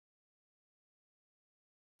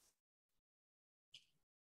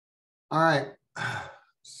All right.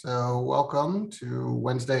 So welcome to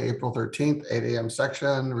Wednesday, April 13th, 8 a.m.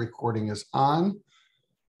 section. Recording is on.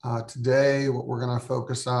 Today, what we're going to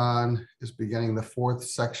focus on is beginning the fourth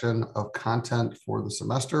section of content for the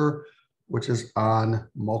semester, which is on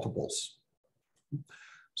multiples.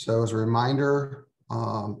 So as a reminder,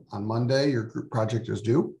 on Monday, your group project is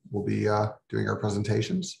due. We'll be doing our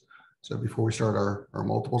presentations. So before we start our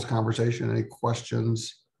multiples conversation, any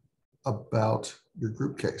questions about your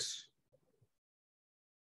group case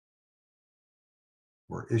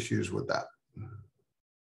or issues with that?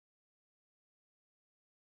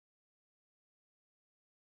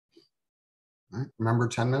 All right. Remember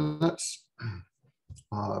 10 minutes.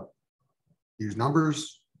 Use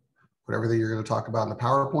numbers, put everything you're going to talk about in the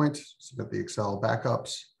PowerPoint, submit the Excel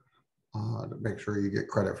backups to make sure you get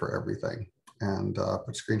credit for everything, and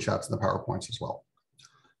put screenshots in the PowerPoints as well.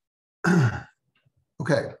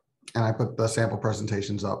 Okay, and I put the sample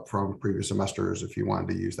presentations up from previous semesters if you wanted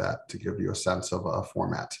to use that to give you a sense of a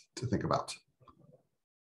format to think about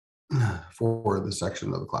for this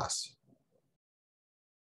section of the class.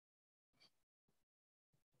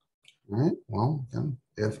 All right, well, again,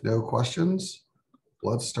 if no questions,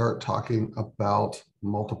 let's start talking about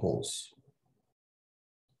multiples.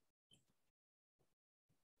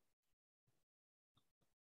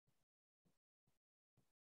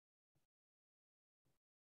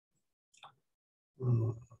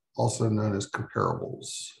 Also known as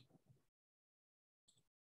comparables.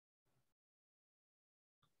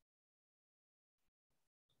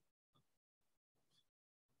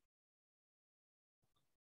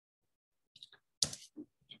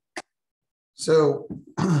 So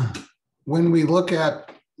when we look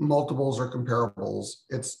at multiples or comparables,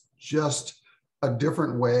 it's just a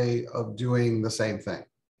different way of doing the same thing,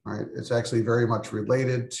 right? It's actually very much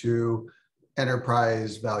related to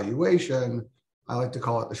enterprise valuation. I like to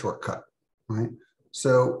call it the shortcut, right?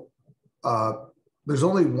 So there's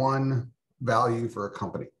only one value for a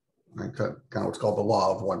company, right? Kind of what's called the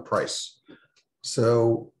law of one price.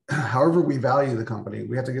 So however we value the company,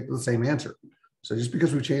 we have to get to the same answer. So just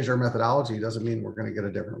because we changed our methodology doesn't mean we're going to get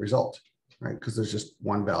a different result, right? Because there's just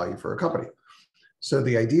one value for a company. So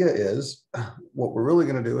the idea is what we're really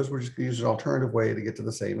going to do is we're just going to use an alternative way to get to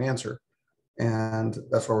the same answer. And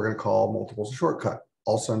that's what we're going to call multiples a shortcut,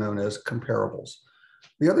 also known as comparables.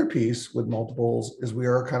 The other piece with multiples is we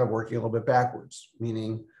are kind of working a little bit backwards,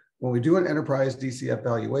 meaning when we do an enterprise DCF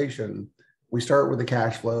valuation, we start with the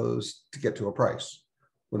cash flows to get to a price.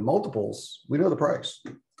 With multiples, we know the price.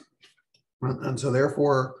 And so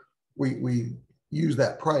therefore, we use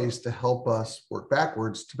that price to help us work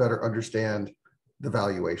backwards to better understand the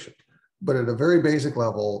valuation. But at a very basic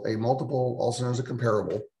level, a multiple, also known as a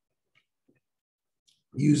comparable,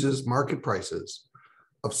 uses market prices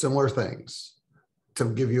of similar things to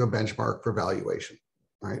give you a benchmark for valuation,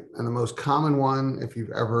 right? And the most common one, if you've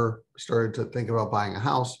ever started to think about buying a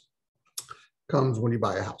house, comes when you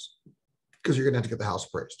buy a house, because you're going to have to get the house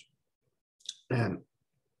appraised. And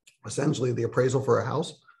essentially, the appraisal for a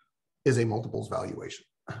house is a multiples valuation,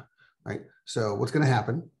 right? So what's going to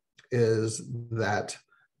happen is that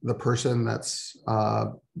the person that's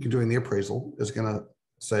doing the appraisal is going to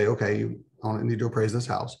say, okay, you need to appraise this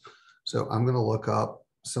house. So I'm going to look up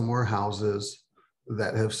similar houses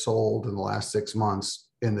that have sold in the last 6 months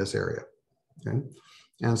in this area, okay?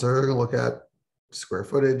 And so they're going to look at square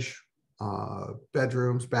footage,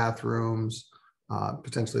 bedrooms, bathrooms,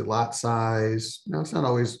 potentially lot size. It's not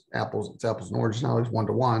always apples, it's apples and oranges, not always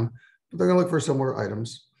one-to-one, but they're going to look for similar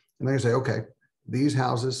items. And they're going to say, okay, these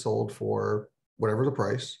houses sold for whatever the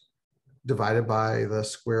price divided by the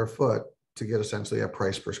square foot to get essentially a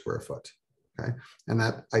price per square foot. Okay. And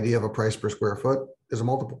that idea of a price per square foot is a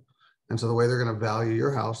multiple. And so the way they're going to value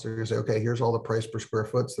your house, they're going to say, okay, here's all the price per square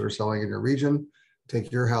foot that are selling in your region.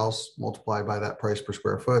 Take your house, multiply by that price per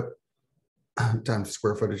square foot times the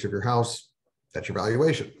square footage of your house. That's your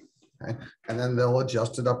valuation. Okay. And then they'll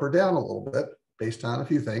adjust it up or down a little bit based on a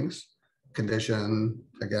few things: condition,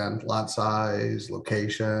 again, lot size,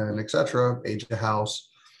 location, etc., age of the house.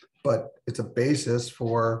 But it's a basis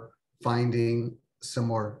for finding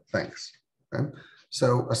similar things. Okay.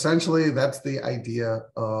 So essentially, that's the idea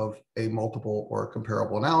of a multiple or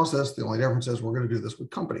comparable analysis. The only difference is we're going to do this with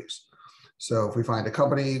companies. So if we find a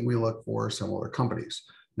company, we look for similar companies.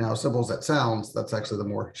 Now, as simple as that sounds, that's actually the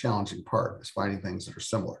more challenging part, is finding things that are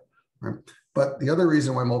similar, right? But the other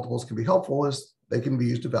reason why multiples can be helpful is they can be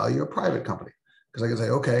used to value a private company. Because I can say,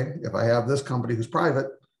 okay, if I have this company who's private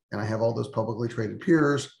and I have all those publicly traded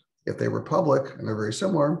peers, if they were public and they're very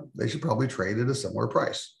similar, they should probably trade at a similar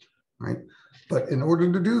price, right? But in order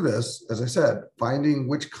to do this, as I said, finding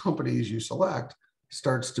which companies you select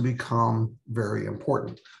starts to become very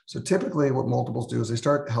important. So typically what multiples do is they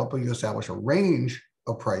start helping you establish a range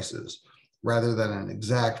of prices rather than an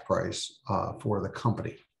exact price for the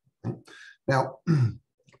company. Right? Now,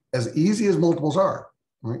 as easy as multiples are,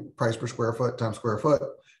 right? Price per square foot times square foot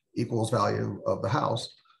equals value of the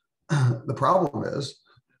house. The problem is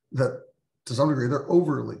that to some degree, they're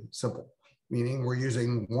overly simple, meaning we're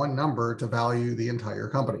using one number to value the entire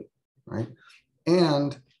company, right?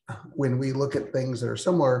 And when we look at things that are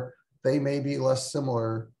similar, they may be less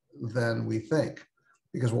similar than we think,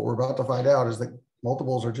 because what we're about to find out is that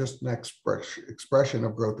multiples are just an expression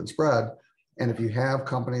of growth and spread. And if you have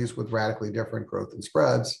companies with radically different growth and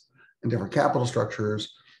spreads and different capital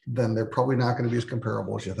structures, then they're probably not going to be as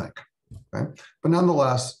comparable as you think. Okay? But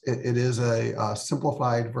nonetheless, it is a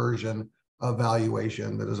simplified version of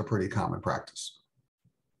valuation that is a pretty common practice.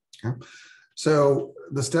 Okay? So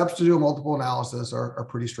the steps to do a multiple analysis are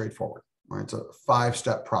pretty straightforward. Right? It's a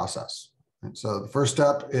 5-step process. And so the first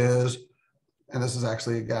step is, and this is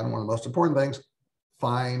actually, again, one of the most important things,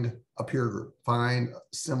 find a peer group, find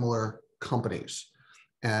similar companies.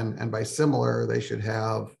 And by similar, they should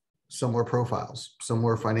have similar profiles,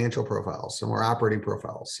 similar financial profiles, similar operating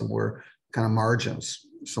profiles, similar kind of margins,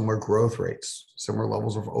 similar growth rates, similar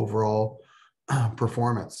levels of overall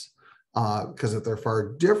performance. Because if they're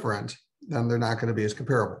far different, then they're not going to be as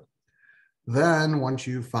comparable. Then once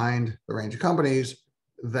you find the range of companies,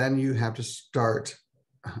 then you have to start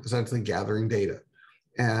essentially gathering data.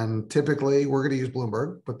 And typically we're going to use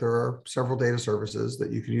Bloomberg, but there are several data services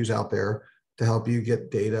that you can use out there to help you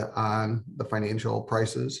get data on the financial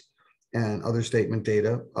prices and other statement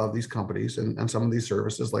data of these companies. And some of these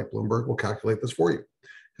services like Bloomberg will calculate this for you,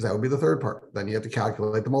 because that would be the third part. Then you have to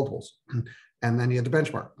calculate the multiples. And then you have to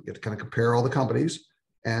benchmark. You have to kind of compare all the companies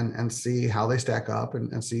and see how they stack up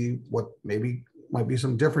and see what maybe might be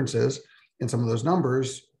some differences in some of those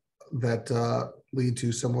numbers that lead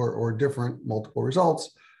to similar or different multiple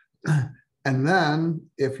results. And then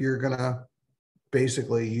if you're going to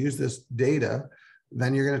basically use this data,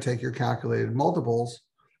 then you're going to take your calculated multiples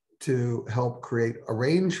to help create a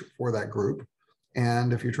range for that group.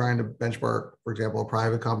 And if you're trying to benchmark, for example, a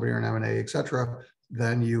private company or an M&A, et cetera,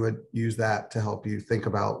 then you would use that to help you think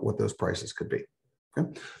about what those prices could be.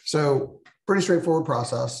 Okay? So pretty straightforward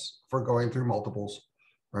process for going through multiples,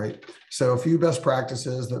 right? So a few best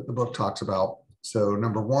practices that the book talks about. So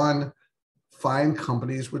number one, find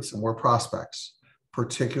companies with similar prospects,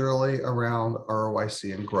 particularly around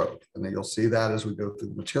ROIC and growth. And then you'll see that as we go through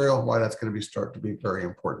the material, why that's going to start to be very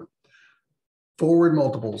important. Forward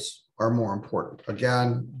multiples are more important.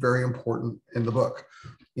 Again, very important in the book.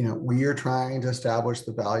 You know, we are trying to establish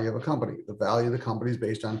the value of a company. The value of the company is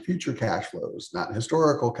based on future cash flows, not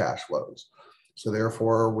historical cash flows. So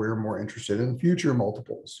therefore, we're more interested in future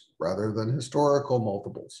multiples rather than historical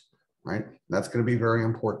multiples, right? That's going to be very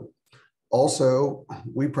important. Also,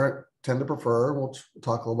 we tend to prefer, we'll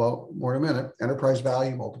talk a little about more in a minute, enterprise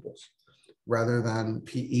value multiples rather than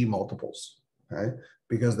PE multiples, okay?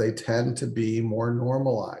 Because they tend to be more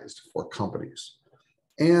normalized for companies.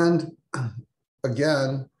 And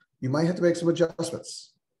again, you might have to make some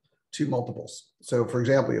adjustments to multiples. So for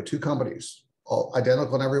example, you have two companies, all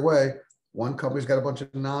identical in every way. One company's got a bunch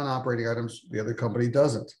of non-operating items, the other company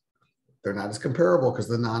doesn't. They're not as comparable because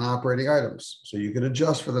of the non-operating items. So you can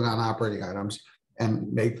adjust for the non-operating items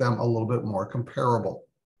and make them a little bit more comparable,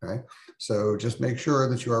 okay? So just make sure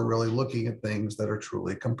that you are really looking at things that are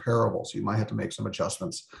truly comparable. So you might have to make some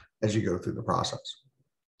adjustments as you go through the process.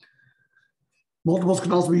 Multiples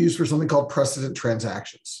can also be used for something called precedent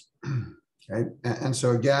transactions, okay? And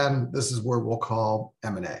so again, this is where we'll call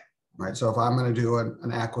M&A, right? So if I'm going to do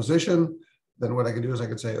an acquisition, then what I can do is I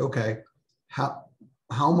can say, okay,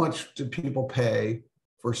 how much did people pay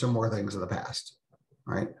for similar things in the past,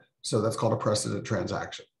 right? So that's called a precedent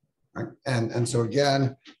transaction, right? And so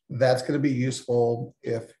again, that's going to be useful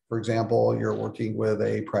if, for example, you're working with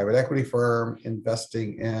a private equity firm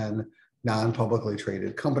investing in non-publicly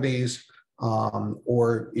traded companies,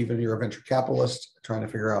 or even you're a venture capitalist trying to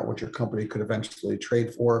figure out what your company could eventually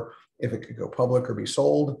trade for, if it could go public or be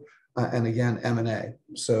sold, and again, M&A.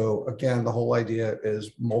 So again, the whole idea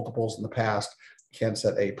is multiples in the past can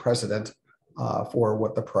set a precedent for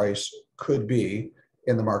what the price could be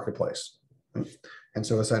in the marketplace. And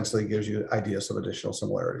so essentially gives you ideas of additional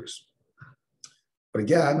similarities. But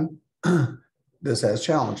again, this has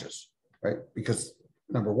challenges, right? Because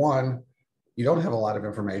number one, you don't have a lot of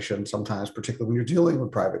information sometimes, particularly when you're dealing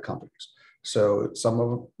with private companies. So some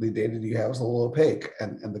of the data you have is a little opaque,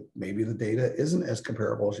 and maybe the data isn't as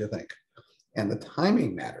comparable as you think. And the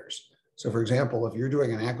timing matters. So for example, if you're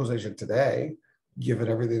doing an acquisition today, given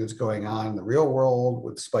everything that's going on in the real world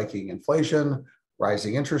with spiking inflation,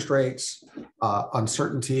 rising interest rates,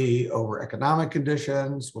 uncertainty over economic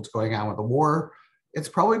conditions, what's going on with the war, it's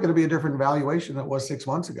probably going to be a different valuation than it was 6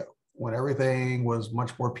 months ago when everything was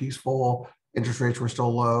much more peaceful, interest rates were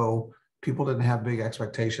still low, people didn't have big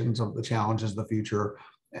expectations of the challenges of the future.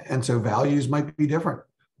 And so values might be different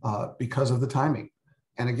because of the timing.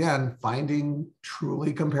 And again, finding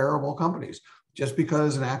truly comparable companies. Just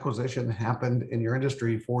because an acquisition happened in your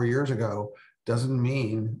industry 4 years ago doesn't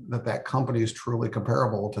mean that that company is truly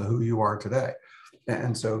comparable to who you are today.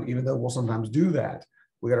 And so even though we'll sometimes do that,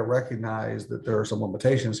 we got to recognize that there are some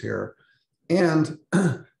limitations here. And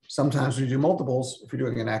sometimes when you do multiples, if you're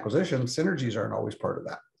doing an acquisition, synergies aren't always part of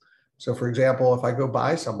that. So for example, if I go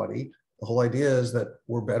buy somebody, the whole idea is that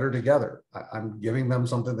we're better together. I'm giving them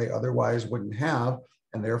something they otherwise wouldn't have,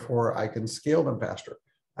 and therefore I can scale them faster.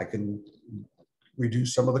 I can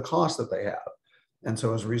reduce some of the costs that they have. And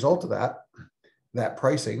so as a result of that, that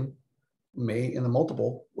pricing may in the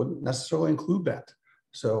multiple wouldn't necessarily include that.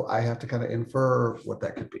 So I have to kind of infer what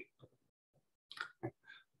that could be.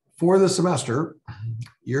 For the semester,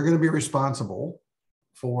 you're going to be responsible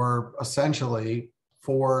for essentially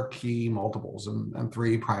 4 key multiples and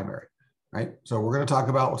 3 primary, right? So we're going to talk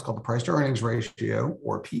about what's called the price to earnings ratio,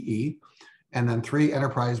 or PE, and then 3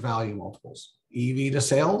 enterprise value multiples: EV to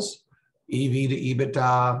sales, EV to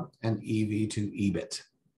EBITDA, and EV to EBIT.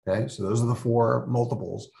 Okay, so those are the 4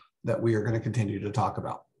 multiples that we are going to continue to talk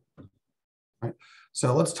about. Right?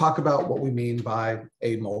 So let's talk about what we mean by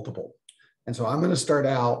a multiple. And so I'm going to start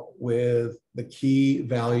out with the key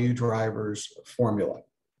value drivers formula.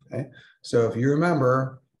 Okay, so if you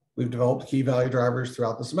remember, we've developed key value drivers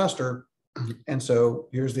throughout the semester. And so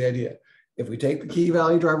here's the idea. If we take the key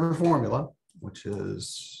value driver formula, which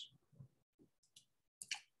is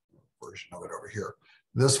version of it over here,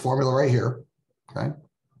 this formula right here, okay,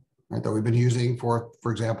 right, that we've been using for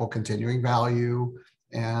example, continuing value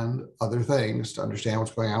and other things to understand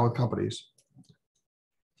what's going on with companies.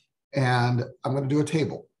 And I'm going to do a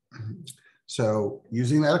table. So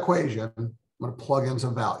using that equation, I'm going to plug in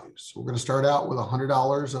some values. So we're going to start out with $100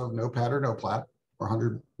 of NOPAT or NOPLAT, or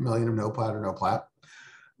 100 million of NOPLAT or NOPLAT.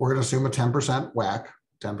 We're going to assume a 10% WACC,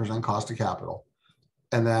 10% cost of capital.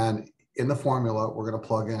 And then in the formula, we're going to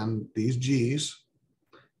plug in these G's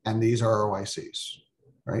and these ROICs,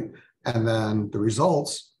 right? And then the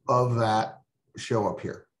results of that show up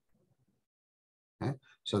here. Okay,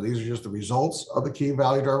 so these are just the results of the key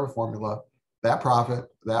value driver formula, that profit,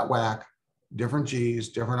 that WACC, different G's,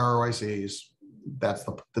 different ROICs. That's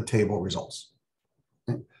the table results.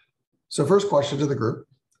 Okay. So first question to the group: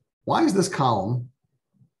 why is this column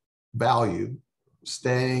value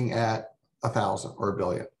staying at 1,000 or a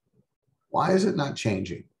billion? Why is it not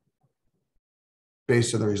changing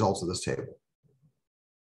based on the results of this table?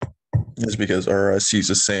 It's because ROIC is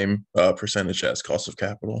the same percentage as cost of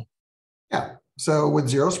capital. Yeah. So with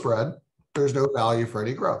zero spread, there's no value for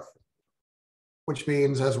any growth, which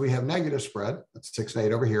means as we have negative spread, that's 6 and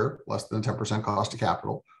 8 over here, less than 10% cost of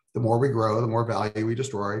capital. The more we grow, the more value we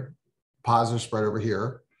destroy. Positive spread over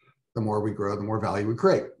here, the more we grow, the more value we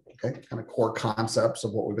create. Okay, kind of core concepts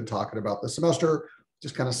of what we've been talking about this semester,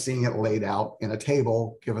 just kind of seeing it laid out in a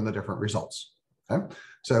table given the different results. Okay,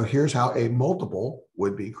 so here's how a multiple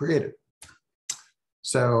would be created.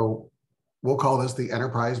 So we'll call this the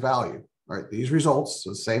enterprise value. All right, these results,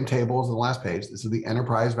 so the same table as the last page. This is the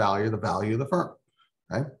enterprise value, the value of the firm.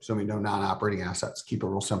 Okay, so we know non-operating assets. Keep it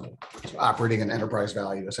real simple. So operating and enterprise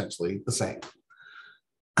value essentially the same.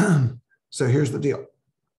 So here's the deal.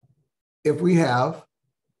 If we have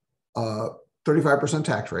a 35%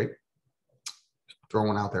 tax rate, throw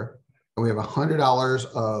one out there, and we have $100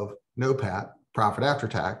 of NOPAT, profit after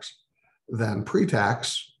tax, then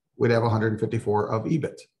pre-tax, we'd have 154 of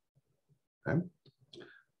EBIT. Okay.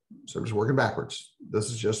 So I'm just working backwards. This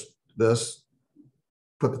is just this,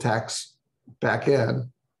 put the tax back in,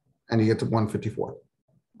 and you get to 154.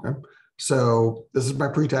 Okay. So this is my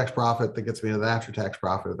pre-tax profit that gets me to the after-tax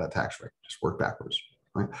profit of that tax rate. Just work backwards.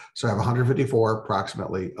 Right. So I have 154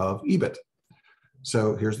 approximately of EBIT.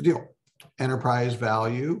 So here's the deal. Enterprise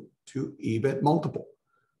value to EBIT multiple.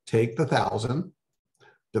 Take the 1,000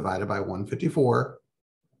 divided by 154.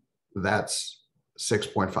 That's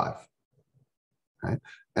 6.5. Right.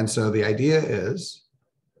 And so the idea is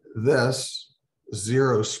this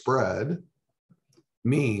zero spread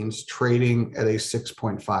means trading at a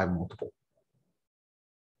 6.5 multiple.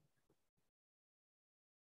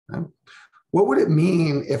 Okay. What would it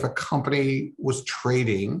mean if a company was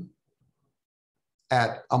trading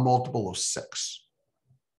at a multiple of 6?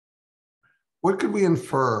 What could we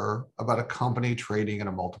infer about a company trading at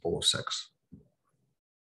a multiple of 6?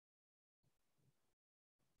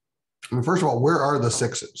 I mean, first of all, where are the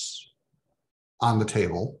sixes on the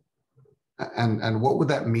table? And what would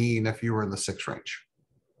that mean if you were in the six range?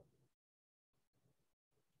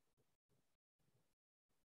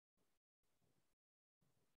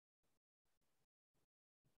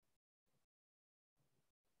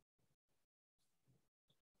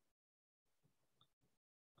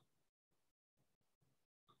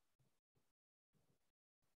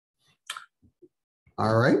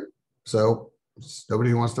 All right. So nobody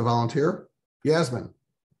who wants to volunteer? Yasmin.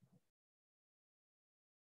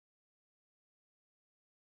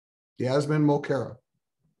 Yasmin Mulcara.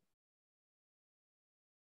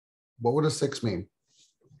 What would a six mean?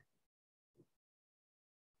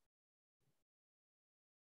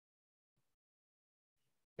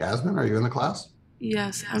 Yasmin, are you in the class?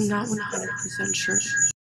 Yes, I'm not 100% sure.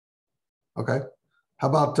 Okay. How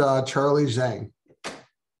about Charlie Zhang?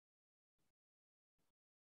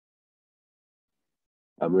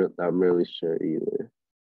 I'm really sure either.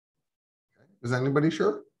 Is anybody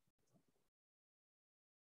sure?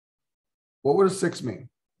 What would a six mean?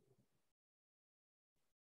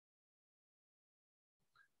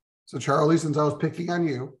 So Charlie, since I was picking on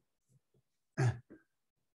you,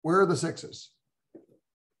 where are the sixes?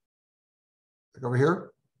 Like over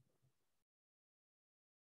here?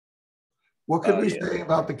 What could we say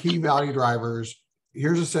about the key value drivers?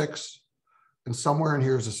 Here's a six, and somewhere in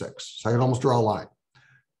here is a six. So I can almost draw a line.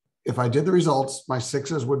 If I did the results, my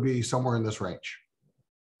sixes would be somewhere in this range.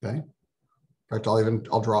 Okay. In fact,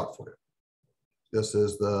 I'll draw it for you. This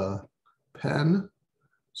is the pen.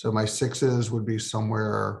 So my sixes would be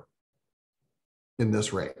somewhere in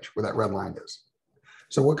this range where that red line is.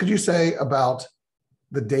 So what could you say about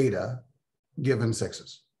the data given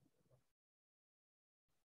sixes?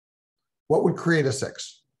 What would create a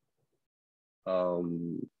six?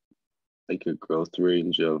 Like a growth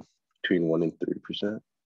range of between 1% and 3%.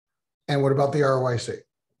 And what about the ROIC?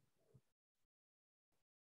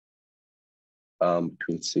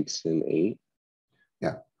 Between 6 and 8.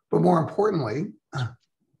 Yeah, but more importantly,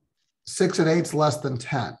 6 and 8 is less than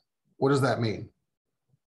 10. What does that mean?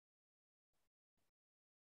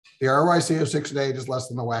 The ROIC of 6 and 8 is less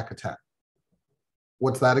than the WACC of 10.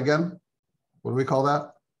 What's that again? What do we call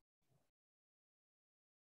that?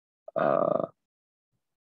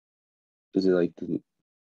 Is it like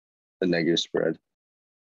the negative spread?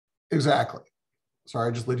 Exactly.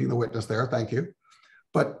 Sorry, just leading the witness there. Thank you.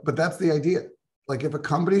 But that's the idea. Like if a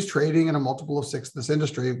company's trading in a multiple of 6 in this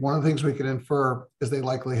industry, one of the things we can infer is they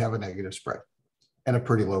likely have a negative spread and a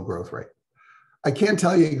pretty low growth rate. I can't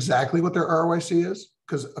tell you exactly what their ROIC is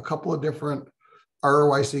because a couple of different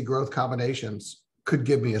ROIC growth combinations could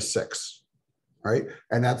give me a 6, right?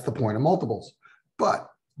 And that's the point of multiples. But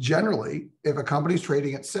generally, if a company's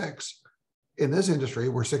trading at 6 in this industry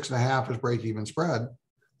where 6.5 is break-even spread,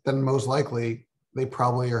 then most likely they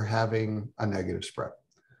probably are having a negative spread.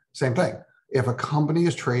 Same thing. If a company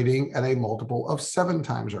is trading at a multiple of 7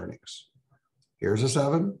 times earnings, here's a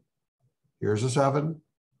 7, here's a 7,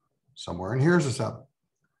 somewhere in here's a 7.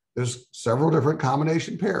 There's several different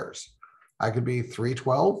combination pairs. I could be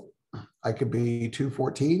 312, I could be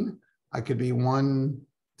 214, I could be one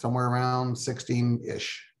somewhere around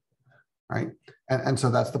 16-ish, right? And so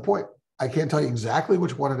that's the point. I can't tell you exactly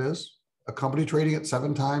which one it is. A company trading at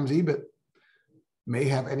 7 times EBIT may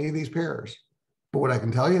have any of these pairs, but what I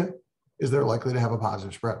can tell you is they're likely to have a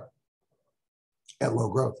positive spread at low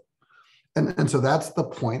growth. And so that's the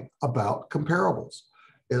point about comparables,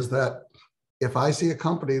 is that if I see a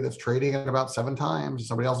company that's trading at about 7 times,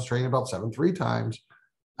 somebody else is trading about 7.3 times,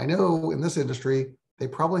 I know in this industry, they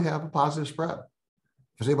probably have a positive spread.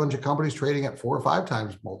 If I see a bunch of companies trading at 4 or 5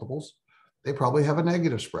 times multiples, they probably have a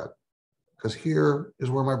negative spread, because here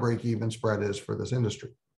is where my break-even spread is for this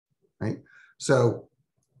industry, right? So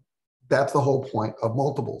that's the whole point of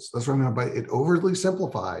multiples. That's what I mean by it overly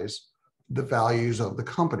simplifies the values of the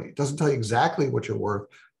company. It doesn't tell you exactly what you're worth,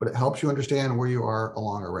 but it helps you understand where you are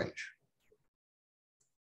along a range.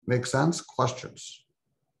 Make sense? Questions?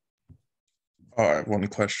 All right, one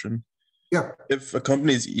question. Yeah. If a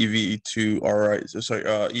company's EV to EV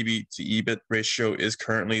to EBIT ratio is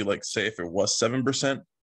currently, like, say if it was 7%,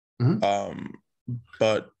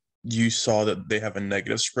 but you saw that they have a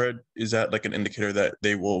negative spread, is that like an indicator that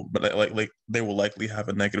they will likely have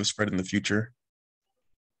a negative spread in the future?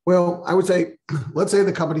 Well, I would say, let's say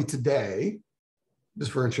the company today,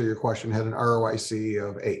 just for answer your question, had an ROIC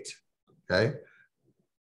of 8, okay?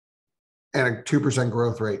 And a 2%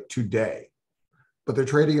 growth rate today, but they're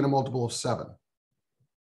trading at a multiple of 7.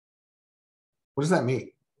 What does that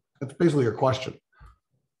mean? That's basically your question.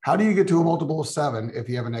 How do you get to a multiple of 7 if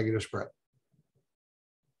you have a negative spread?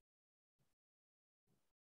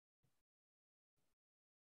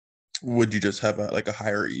 Would you just have a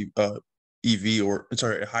higher EV, or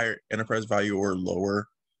sorry, a higher enterprise value or lower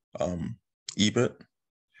EBIT?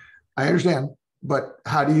 I understand, but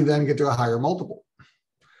how do you then get to a higher multiple?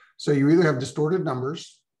 So you either have distorted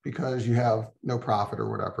numbers because you have no profit or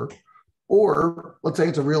whatever, or let's say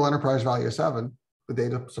it's a real enterprise value of 7, the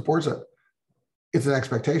data supports it. It's an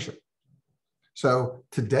expectation. So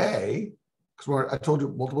today, because I told you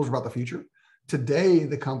multiples are about the future, today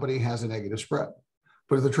the company has a negative spread.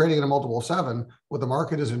 But if they're trading at a multiple of 7, what the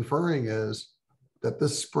market is inferring is that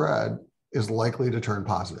this spread is likely to turn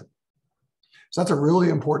positive. So that's a really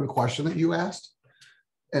important question that you asked,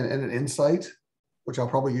 and an insight, which I'll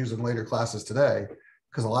probably use in later classes today,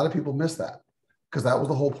 because a lot of people miss that. Because that was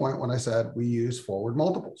the whole point when I said we use forward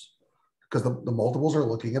multiples, because the multiples are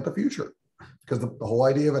looking at the future. Because the whole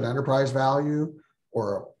idea of an enterprise value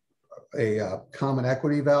or a common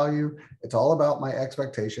equity value, it's all about my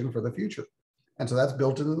expectation for the future. And so that's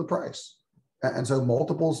built into the price. And so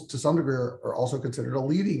multiples to some degree are also considered a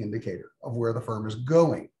leading indicator of where the firm is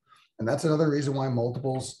going. And that's another reason why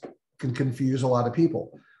multiples can confuse a lot of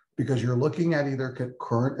people, because you're looking at either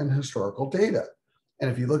current and historical data. And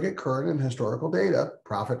if you look at current and historical data,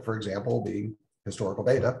 profit, for example, being historical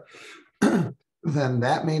data, then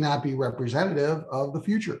that may not be representative of the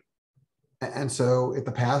future. And so if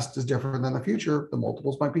the past is different than the future, the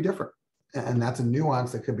multiples might be different. And that's a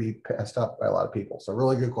nuance that could be passed up by a lot of people. So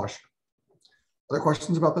really good question. Other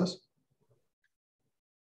questions about this?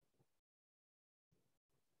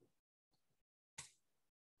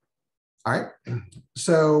 All right.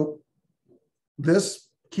 So this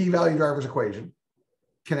key value drivers equation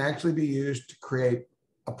can actually be used to create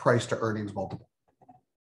a price to earnings multiple,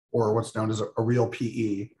 or what's known as a real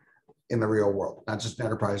PE in the real world, not just an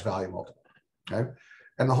enterprise value multiple. Okay.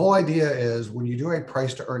 And the whole idea is when you do a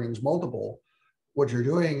price to earnings multiple, what you're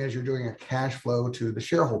doing is you're doing a cash flow to the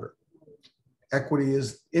shareholder. Equity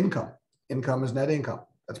is income. Income is net income.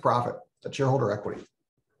 That's profit. That's shareholder equity.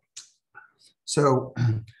 So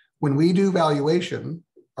when we do valuation,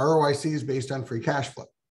 ROIC is based on free cash flow.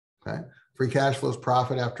 Okay. Free cash flow is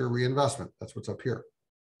profit after reinvestment. That's what's up here.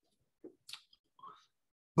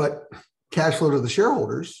 But cash flow to the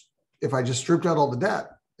shareholders, if I just stripped out all the debt,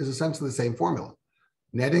 is essentially the same formula.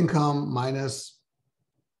 Net income minus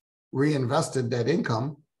reinvested net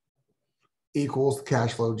income equals the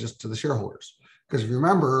cash flow just to the shareholders. Because if you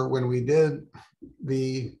remember, when we did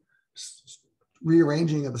the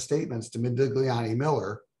rearranging of the statements to Midigliani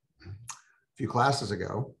Miller a few classes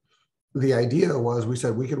ago, the idea was we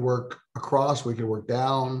said we could work across, we could work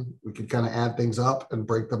down, we could kind of add things up and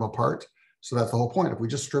break them apart. So that's the whole point. If we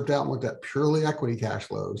just stripped out and looked at purely equity cash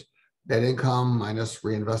flows, net income minus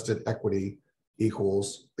reinvested equity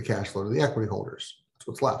equals the cash flow to the equity holders. That's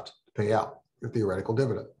what's left to pay out your theoretical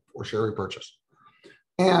dividend or share repurchase.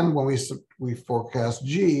 And when we forecast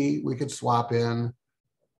G, we could swap in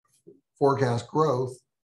forecast growth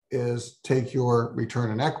is take your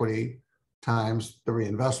return on equity times the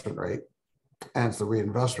reinvestment rate, and it's the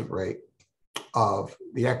reinvestment rate of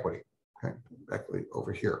the equity. Okay, equity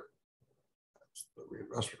over here. That's the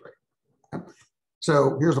reinvestment rate. Okay.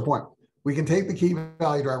 So here's the point. We can take the key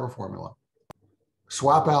value driver formula,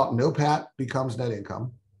 swap out NOPAT becomes net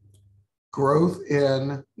income, growth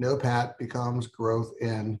in NOPAT becomes growth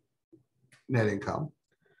in net income,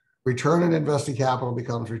 return on invested capital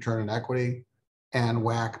becomes return on equity, and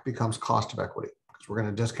WACC becomes cost of equity, because we're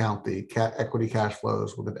going to discount the equity cash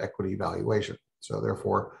flows with an equity valuation. So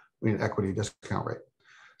therefore, we need an equity discount rate.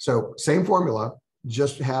 So same formula,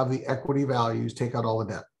 just have the equity values, take out all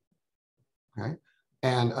the debt. Okay.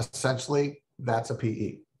 And essentially, that's a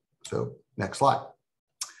PE. So next slide.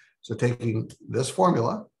 So taking this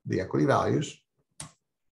formula, the equity values,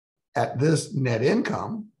 at this net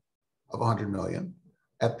income of 100 million,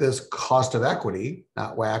 at this cost of equity,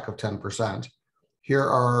 not WACC of 10%, here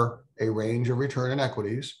are a range of return on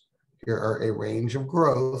equities. Here are a range of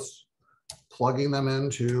growths, plugging them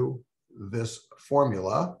into this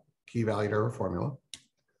formula, key value driver formula,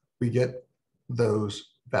 we get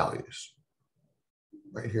those values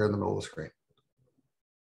right here in the middle of the screen.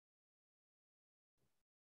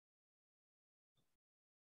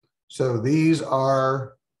 So these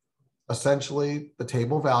are essentially the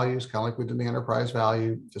table values, kind of like we did the enterprise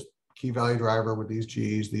value, just key value driver with these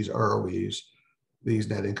Gs, these ROEs, these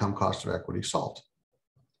net income, cost of equity, solved.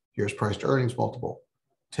 Here's price to earnings multiple.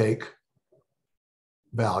 Take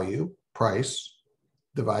value, price,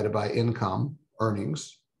 divided by income,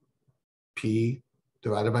 earnings, P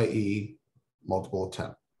divided by E, multiple of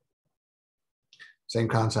 10. Same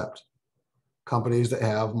concept. Companies that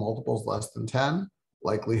have multiples less than 10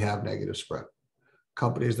 likely have negative spread.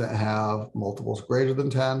 Companies that have multiples greater than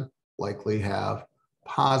 10 likely have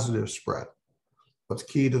positive spread. What's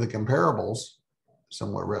key to the comparables,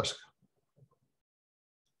 similar risk.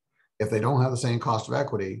 If they don't have the same cost of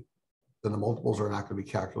equity, then the multiples are not going to be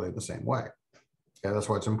calculated the same way. Okay, that's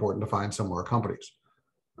why it's important to find similar companies.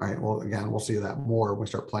 All right, well, again, we'll see that more when we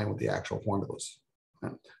start playing with the actual formulas.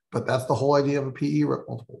 Okay. But that's the whole idea of a PE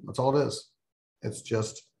multiple. That's all it is. It's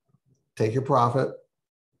just take your profit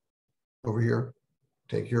over here,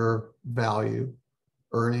 take your value,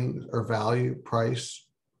 earnings or value price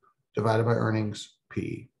divided by earnings,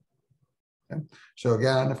 PE. Okay. So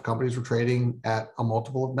again, if companies were trading at a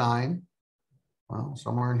multiple of 9, well,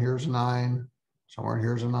 somewhere in here's a 9, somewhere in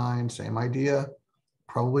here's a 9, same idea,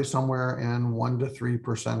 probably somewhere in 1 to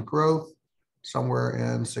 3% growth, somewhere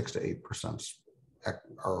in 6 to 8%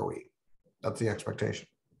 ROE. That's the expectation.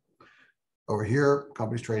 Over here,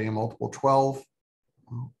 companies trading a multiple 12.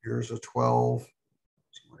 Well, here's a 12.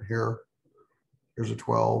 Somewhere here, here's a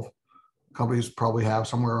 12. Companies probably have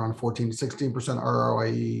somewhere around 14 to 16%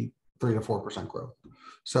 ROE, 3 to 4% growth.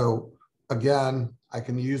 So again, I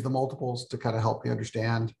can use the multiples to kind of help me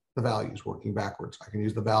understand the values working backwards. I can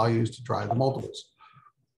use the values to drive the multiples.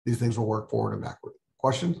 These things will work forward and backward.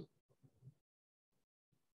 Questions?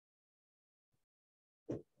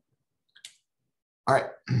 All right.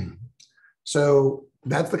 So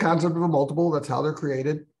that's the concept of a multiple. That's how they're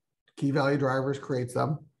created. Key value drivers creates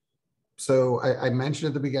them. So I mentioned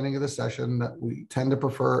at the beginning of the session that we tend to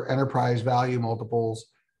prefer enterprise value multiples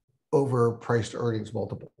over price to earnings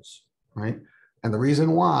multiples, right? And the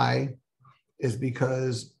reason why is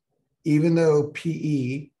because even though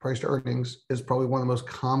PE, price to earnings, is probably one of the most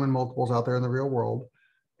common multiples out there in the real world,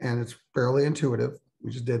 and it's fairly intuitive,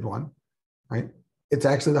 we just did one, right? It's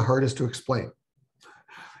actually the hardest to explain.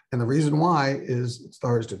 And the reason why is it's the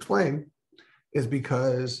hardest to explain is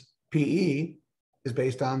because PE is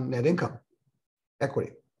based on net income,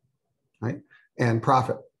 equity, right? And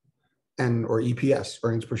profit or EPS,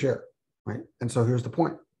 earnings per share, right? And so here's the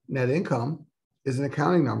point. Net income is an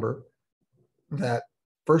accounting number that,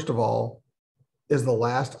 first of all, is the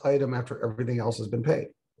last item after everything else has been paid.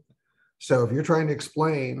 So if you're trying to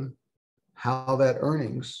explain how that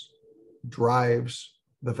earnings drives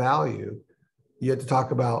the value, you have to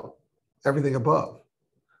talk about everything above,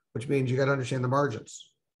 which means you got to understand the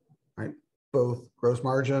margins, right? Both gross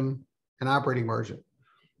margin and operating margin.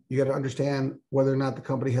 You got to understand whether or not the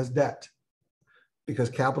company has debt, because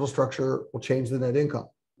capital structure will change the net income.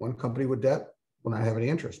 One company with debt will not have any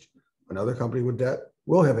interest. Another company with debt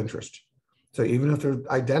will have interest. So even if they're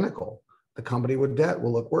identical, the company with debt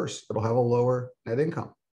will look worse. It'll have a lower net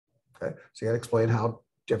income. Okay, so you got to explain how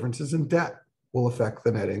differences in debt will affect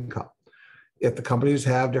the net income. If the companies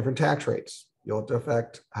have different tax rates, you'll have to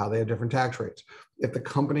affect how they have different tax rates. If the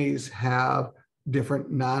companies have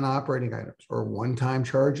different non-operating items or one-time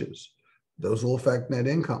charges, those will affect net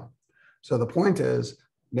income. So the point is,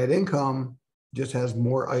 net income just has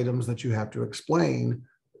more items that you have to explain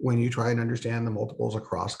when you try and understand the multiples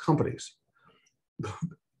across companies.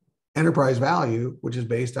 Enterprise value, which is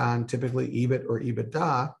based on typically EBIT or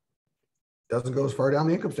EBITDA, doesn't go as far down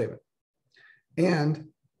the income statement and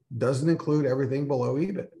doesn't include everything below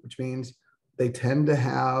EBIT, which means they tend to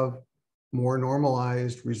have more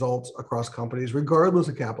normalized results across companies, regardless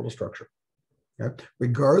of capital structure, okay?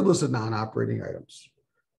 Regardless of non-operating items,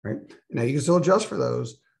 right? Now you can still adjust for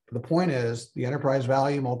those, but the point is the enterprise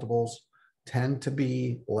value multiples tend to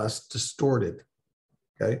be less distorted,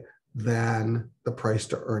 okay, than the price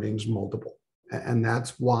to earnings multiple. And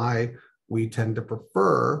that's why we tend to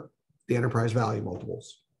prefer the enterprise value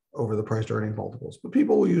multiples over the price to earnings multiples. But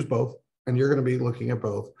people will use both, and you're going to be looking at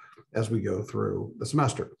both as we go through the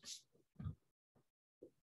semester.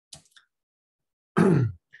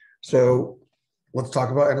 So let's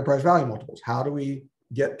talk about enterprise value multiples. How do we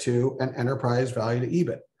get to an enterprise value to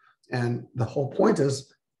EBIT? And the whole point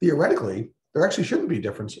is, theoretically, there actually shouldn't be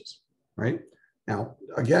differences, right? Now,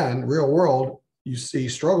 again, real world, you see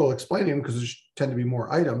struggle explaining because there tend to be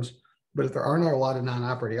more items. But if there aren't a lot of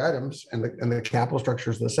non-operating items and the capital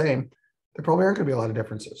structure is the same, there probably aren't going to be a lot of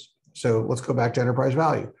differences. So let's go back to enterprise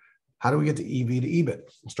value. How do we get to EV to EBIT?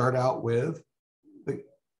 We'll start out with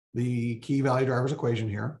the key value drivers equation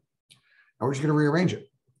here. And we're just going to rearrange it.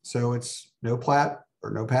 So it's NOPAT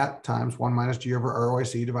or NOPAT times 1 minus G over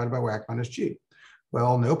ROIC divided by WACC minus G.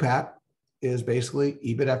 Well, NOPAT is basically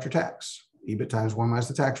EBIT after tax. EBIT times 1 minus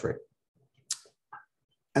the tax rate.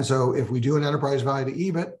 And so if we do an enterprise value to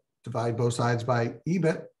EBIT, divide both sides by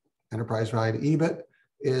EBIT, enterprise value to EBIT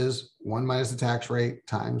is 1 minus the tax rate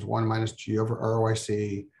times 1 minus G over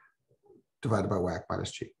ROIC divided by WACC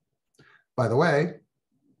minus G. By the way,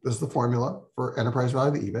 this is the formula for enterprise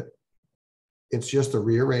value to EBIT. It's just the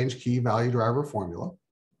rearranged key value driver formula,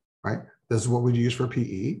 right? This is what we use for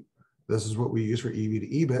PE. This is what we use for EV to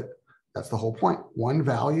EBIT. That's the whole point. One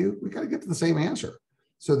value, we got to get to the same answer.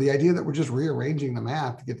 So the idea that we're just rearranging the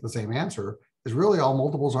math to get to the same answer is really all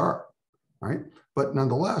multiples are, right? But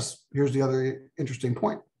nonetheless, here's the other interesting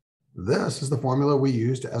point. This is the formula we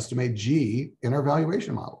use to estimate G in our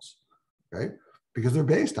valuation models, okay? Because they're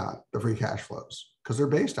based on the free cash flows, because they're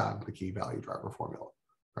based on the key value driver formula,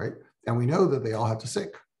 right? And we know that they all have to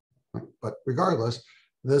sync, right? But regardless,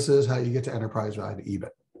 this is how you get to enterprise value to EBIT.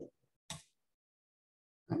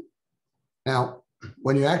 Right? Now,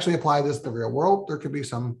 when you actually apply this to the real world, there could be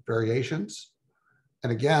some variations.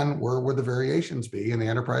 And again, where would the variations be in the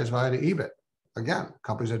enterprise value to EBIT? Again,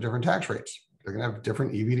 companies have different tax rates. They're going to have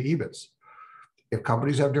different EV to EBITs. If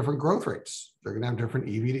companies have different growth rates, they're going to have different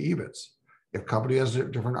EV to EBITs. If company has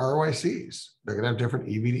different ROICs, they're going to have different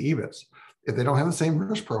EV to EBITs. If they don't have the same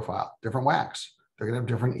risk profile, different WACCs, they're going to have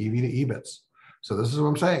different EV to EBITs. So this is what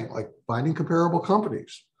I'm saying, like finding comparable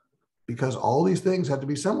companies, because all these things have to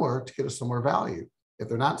be similar to get a similar value. If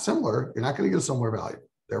they're not similar, you're not going to get a similar value.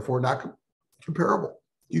 Therefore, not comparable.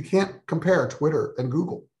 You can't compare Twitter and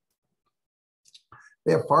Google.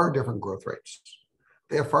 They have far different growth rates.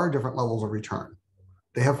 They have far different levels of return.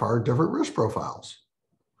 They have far different risk profiles.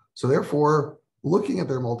 So therefore, looking at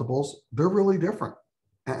their multiples, they're really different.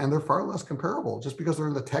 And they're far less comparable. Just because they're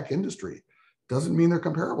in the tech industry doesn't mean they're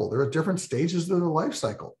comparable. They're at different stages of their life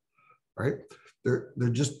cycle, right? They're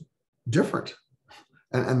just different.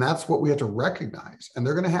 And that's what we have to recognize. And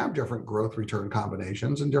they're going to have different growth return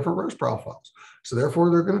combinations and different risk profiles. So therefore,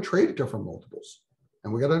 they're going to trade at different multiples.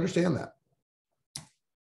 And we got to understand that.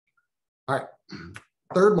 All right.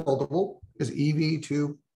 Third multiple is EV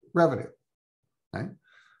to revenue, okay?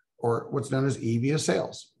 Or what's known as EV to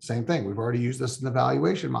sales. Same thing. We've already used this in the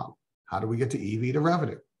valuation model. How do we get to EV to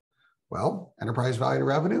revenue? Well, enterprise value to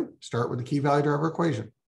revenue, start with the key value driver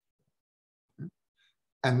equation.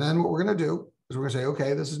 And then what we're going to do is we're going to say,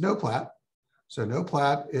 okay, this is NOPLAT. So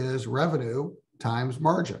NOPLAT is revenue times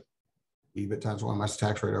margin. EBIT times 1 minus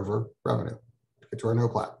tax rate over revenue to get to our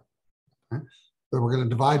NOPLAT. Okay? So we're going to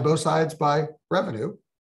divide both sides by revenue.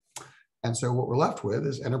 And so what we're left with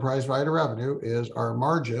is enterprise value to revenue is our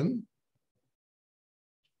margin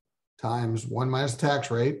times 1 minus the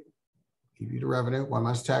tax rate, EV to revenue, 1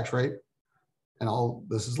 minus the tax rate, and all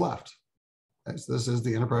this is left. Okay, so this is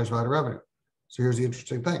the enterprise value to revenue. So here's the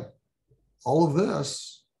interesting thing. All of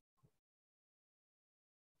this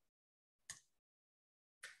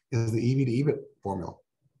is the EV to EBIT formula.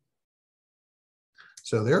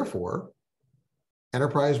 So therefore,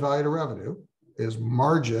 enterprise value to revenue is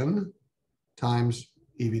margin times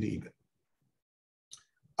EV to EBIT.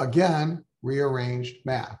 Again, rearranged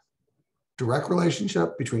math. Direct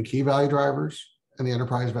relationship between key value drivers and the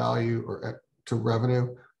enterprise value or to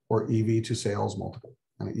revenue or EV to sales multiple.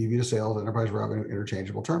 And EV to sales, enterprise revenue,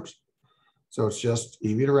 interchangeable terms. So it's just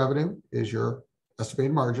EV to revenue is your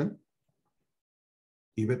estimated margin,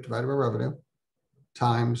 EBIT divided by revenue,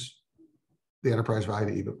 times the enterprise value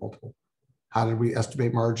to EBIT multiple. How did we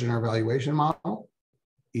estimate margin in our valuation model?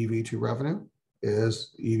 EV to revenue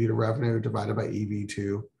is EV to revenue divided by EV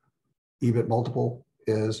to EBIT multiple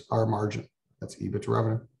is our margin. That's EBIT to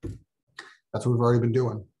revenue. That's what we've already been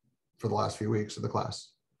doing for the last few weeks of the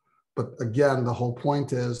class. But again, the whole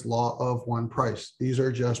point is law of one price. These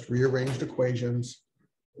are just rearranged equations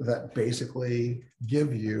that basically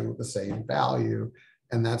give you the same value.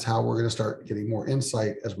 And that's how we're going to start getting more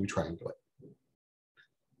insight as we triangulate.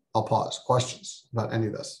 I'll pause. Questions about any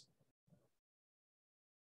of this?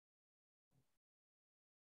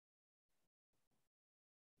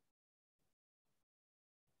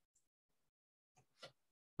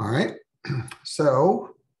 All right.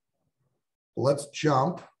 So let's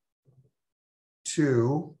jump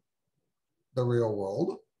to the real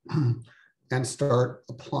world and start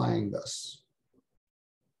applying this.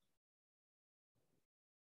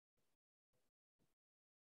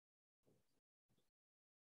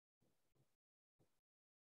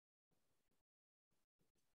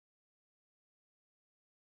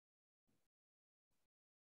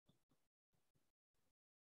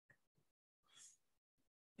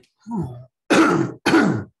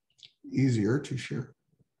 Easier to share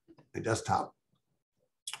a desktop.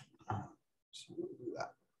 So we'll do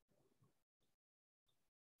that.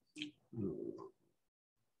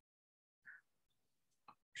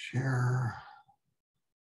 Share.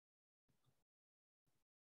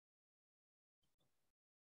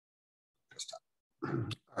 Desktop.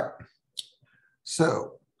 All right.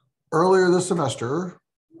 So earlier this semester,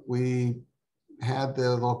 we had the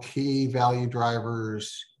little key value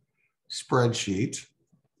drivers spreadsheet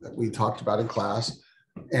that we talked about in class.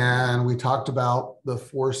 And we talked about the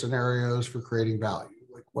 4 scenarios for creating value.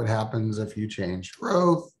 Like what happens if you change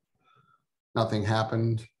growth? Nothing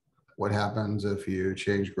happened. What happens if you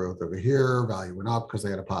change growth over here? Value went up because they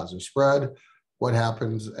had a positive spread. What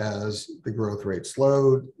happens as the growth rate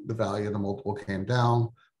slowed? The value of the multiple came down.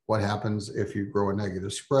 What happens if you grow a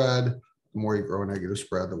negative spread? The more you grow a negative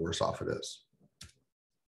spread, the worse off it is.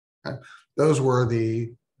 Okay. Those were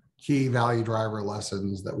the key value driver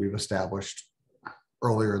lessons that we've established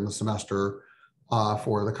earlier in the semester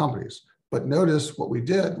for the companies. But notice what we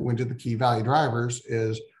did when we did the key value drivers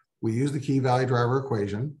is we used the key value driver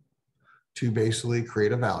equation to basically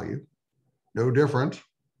create a value, no different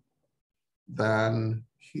than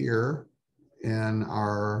here in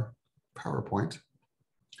our PowerPoint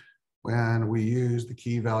when we use the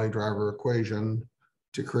key value driver equation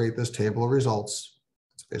to create this table of results.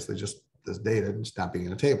 It's basically just this data, it's not being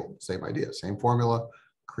in a table. Same idea, same formula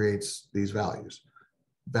creates these values.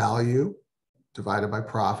 Value divided by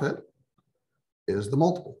profit is the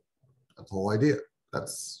multiple. That's the whole idea.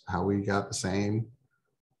 That's how we got the same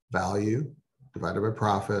value divided by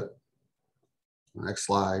profit. The next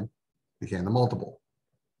slide became the multiple.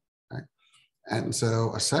 Okay. And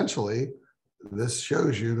so essentially, this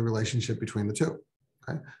shows you the relationship between the two.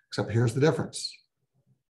 Okay. Except here's the difference.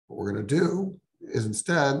 What we're going to do is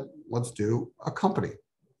instead, let's do a company.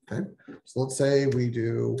 Okay. So let's say we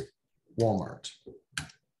do Walmart.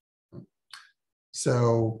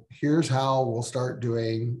 So here's how we'll start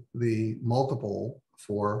doing the multiple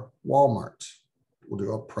for Walmart. We'll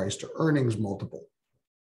do a price to earnings multiple.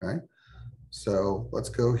 Okay. So let's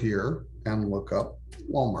go here and look up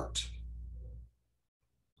Walmart.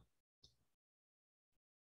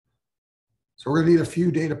 So we're going to need a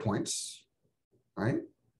few data points, right?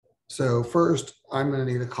 So first, I'm going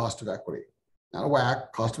to need a cost of equity, not a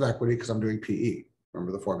WACC, cost of equity, because I'm doing PE.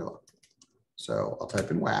 Remember the formula. So I'll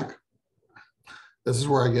type in WACC. This is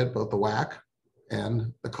where I get both the WACC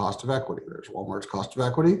and the cost of equity. There's Walmart's cost of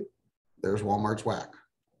equity. There's Walmart's WACC.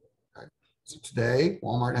 Okay. So today,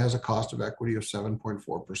 Walmart has a cost of equity of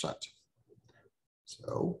 7.4%.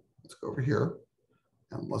 So let's go over here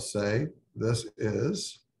and let's say this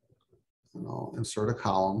is, and I'll insert a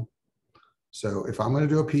column. So if I'm going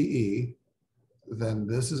to do a PE, then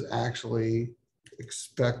this is actually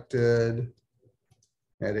expected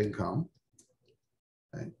net income.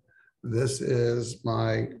 Okay. This is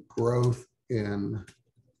my growth in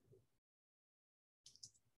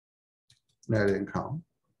net income.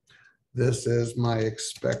 This is my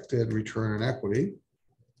expected return on equity.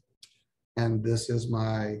 And this is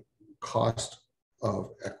my cost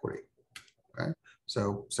of equity. Okay.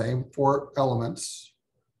 So same 4 elements.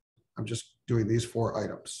 I'm just doing these 4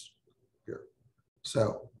 items here.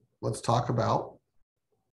 So let's talk about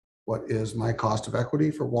what is my cost of equity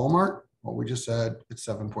for Walmart. Well, we just said it's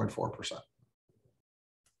 7.4%.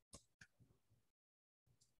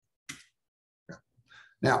 Yeah.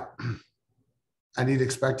 Now, I need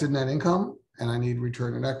expected net income and I need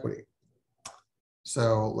return on equity.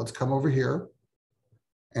 So let's come over here.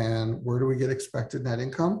 And where do we get expected net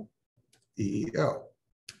income? EEO.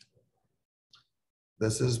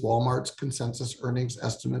 This is Walmart's consensus earnings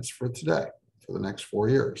estimates for today, for the next 4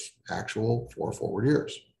 years, actual 4 forward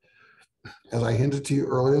years. As I hinted to you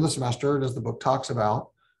earlier in the semester, and as the book talks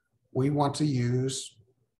about, we want to use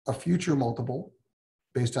a future multiple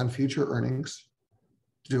based on future earnings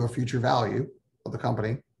to do a future value of the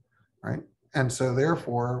company, right? And so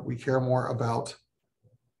therefore, we care more about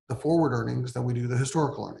the forward earnings than we do the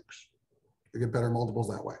historical earnings. We get better multiples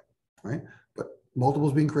that way, right? But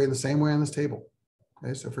multiples being created the same way on this table.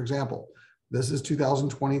 Okay, so for example, this is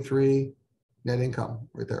 2023 net income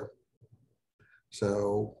right there.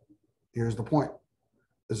 So here's the point.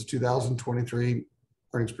 This is 2023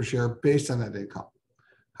 earnings per share based on that income.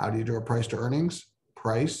 How do you do a price to earnings?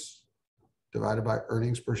 Price divided by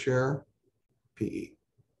earnings per share, PE.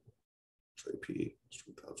 Sorry, PE,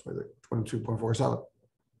 22.47.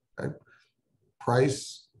 Okay.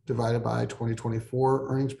 Price divided by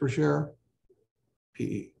 2024 earnings per share,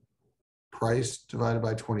 PE. Price divided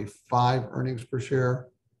by 25 earnings per share,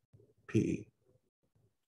 PE.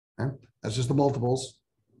 Okay. That's just the multiples.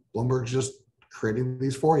 Bloomberg's just creating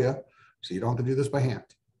these for you, so you don't have to do this by hand.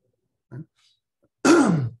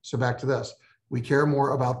 Okay. So back to this. We care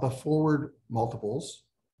more about the forward multiples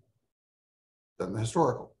than the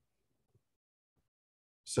historical.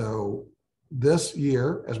 So this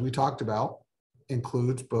year, as we talked about,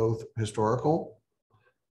 includes both historical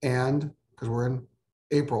and, because we're in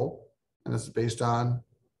April, and this is based on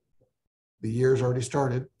the years already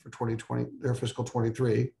started for 2020, their fiscal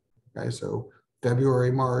 23. Okay, so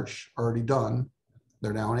February, March already done.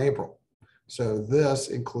 They're now in April. So this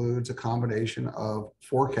includes a combination of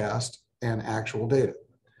forecast and actual data.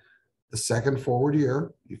 The second forward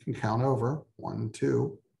year, you can count over 1,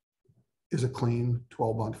 2, is a clean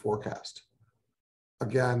 12-month forecast.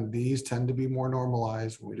 Again, these tend to be more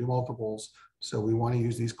normalized when we do multiples. So we want to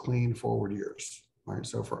use these clean forward years. All right.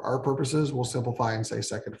 So for our purposes, we'll simplify and say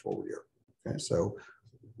second forward year. Okay. So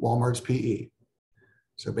Walmart's PE.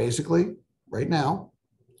 So basically, right now,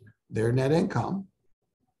 their net income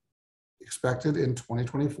expected in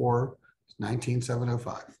 2024 is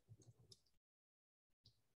 19,705.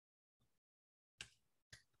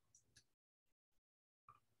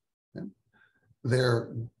 Okay.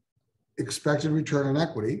 Their expected return on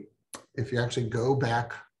equity, if you actually go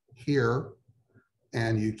back here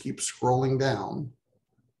and you keep scrolling down,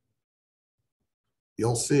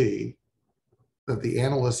 you'll see that the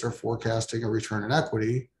analysts are forecasting a return on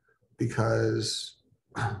equity because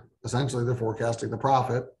essentially they're forecasting the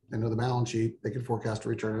profit into the balance sheet. They can forecast a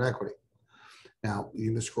return on equity. Now,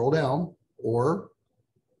 you can scroll down or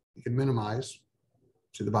you can minimize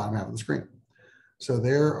to the bottom half of the screen. So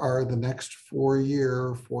there are the next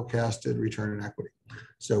 4-year forecasted return on equity.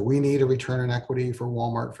 So we need a return on equity for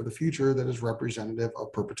Walmart for the future that is representative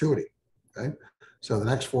of perpetuity. Okay. So the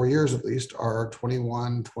next 4 years at least are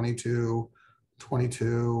 21, 22,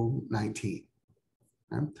 22, 19.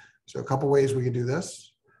 Okay. So a couple ways we could do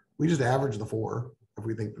this. We just average the 4 if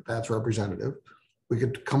we think that that's representative. We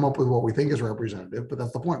could come up with what we think is representative, but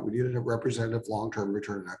that's the point. We needed a representative long-term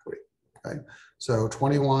return on equity. Okay. So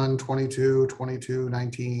 21, 22, 22,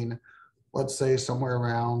 19, let's say somewhere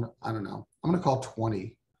around, I don't know, I'm going to call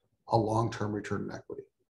 20 a long-term return on equity.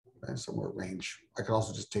 Okay. Somewhere range. I could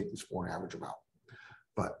also just take these 4 and average them out,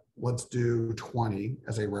 but let's do 20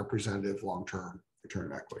 as a representative long-term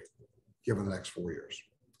return on equity given the next 4 years.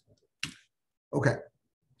 Okay.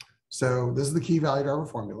 So this is the key value driver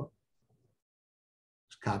formula.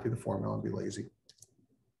 Just copy the formula and be lazy.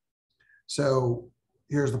 So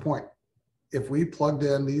here's the point. If we plugged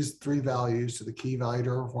in these 3 values to the key value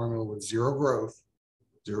driver formula with 0 growth,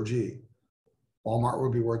 0 G, Walmart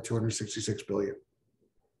would be worth $266 billion.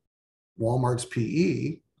 Walmart's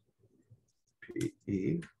PE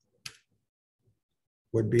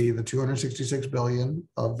would be the $266 billion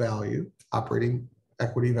of value, operating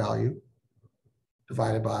equity value,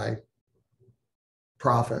 divided by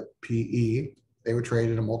profit, PE. They would trade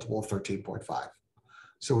at a multiple of 13.5.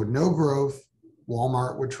 So with no growth,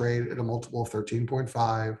 Walmart would trade at a multiple of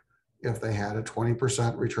 13.5 if they had a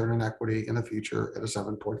 20% return on equity in the future at a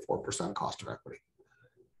 7.4% cost of equity.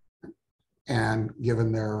 And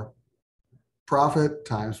given their profit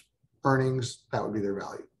times earnings, that would be their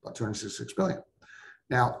value, about $266 billion.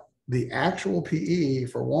 Now, the actual PE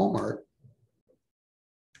for Walmart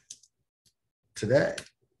today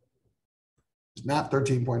is not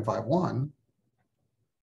 13.51,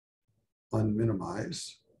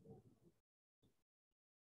 unminimized.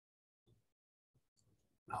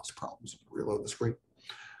 Mouse problems, reload the screen.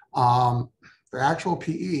 Their actual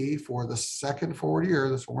PE for the second forward year,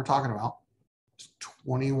 that's what we're talking about, is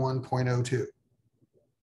 21.02.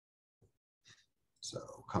 So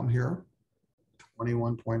come here,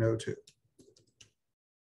 21.02.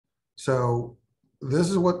 So this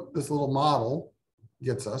is what this little model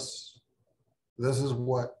gets us. This is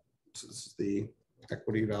the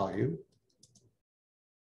equity value,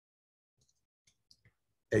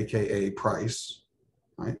 AKA price,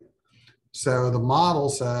 right? So the model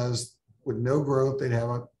says with no growth, they'd have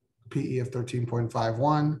a PE of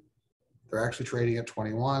 13.51. They're actually trading at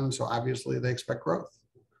 21. So obviously they expect growth.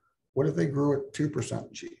 What if they grew at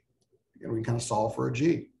 2% G? And we can kind of solve for a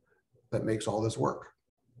G that makes all this work.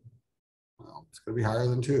 Well, it's going to be higher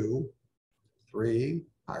than 2, 3,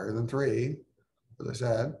 higher than 3. As I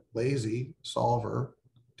said, lazy, solver,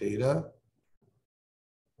 data.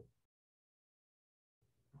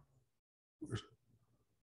 Where's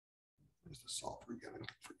the solver again? I'm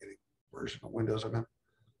forgetting version of Windows I'm in.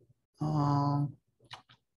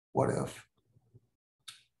 What if?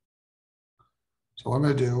 So what I'm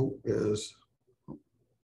going to do is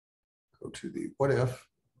go to the what if,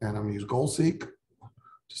 and I'm going to use goal seek to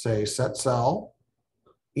say set cell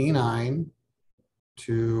E9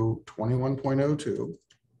 to 21.02. So I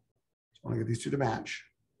want to get these 2 to match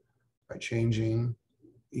by changing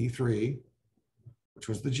E3, which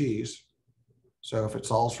was the G's. So if it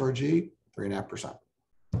solves for a G, 3.5%.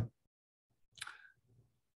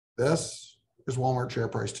 This is Walmart share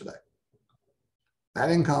price today.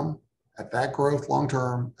 That income at that growth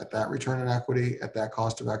long-term, at that return on equity, at that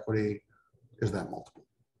cost of equity is that multiple.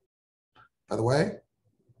 By the way,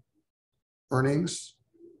 earnings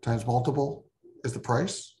times multiple is the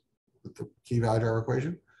price. with the key value driver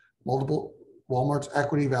equation. Walmart's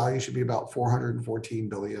equity value should be about $414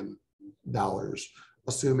 billion,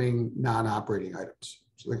 assuming non-operating items.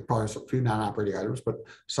 So there probably a few non-operating items, but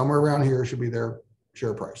somewhere around here should be their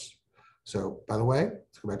share price. So by the way,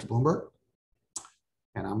 let's go back to Bloomberg.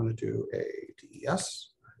 And I'm going to do a DES,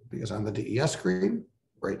 because on the DES screen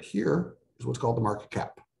right here is what's called the market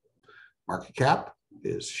cap. Market cap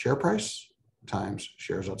is share price times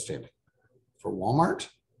shares outstanding. For Walmart,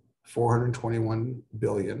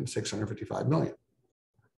 421,655 million.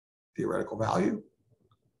 Theoretical value,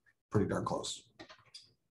 pretty darn close.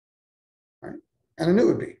 All right. And I knew it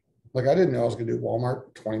would be. Like, I didn't know I was going to do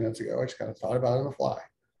Walmart 20 minutes ago. I just kind of thought about it on the fly.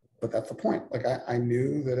 But that's the point. Like, I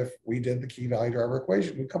knew that if we did the key value driver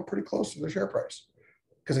equation, we'd come pretty close to the share price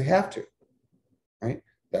because they have to, right?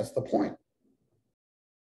 That's the point.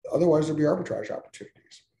 Otherwise, there'd be arbitrage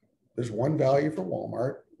opportunities. There's one value for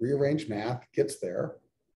Walmart, rearranged math gets there.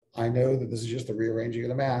 I know that this is just the rearranging of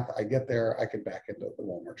the math. I get there, I can back into the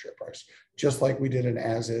Walmart share price. Just like we did an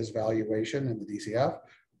as-is valuation in the DCF,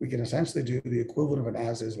 we can essentially do the equivalent of an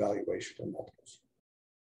as-is valuation in multiples.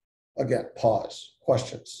 Again, pause,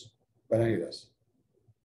 questions about any of this.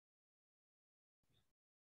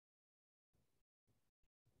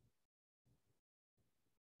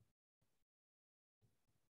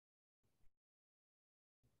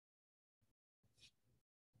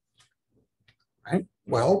 Right,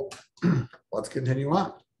 well, let's continue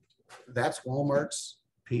on. That's Walmart's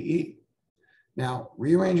PE. Now,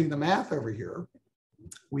 rearranging the math over here,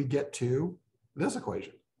 we get to this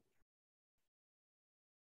equation.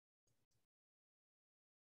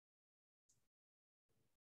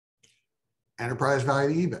 Enterprise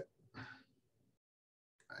value to EBIT.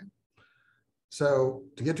 Okay. So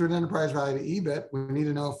to get to an enterprise value to EBIT, we need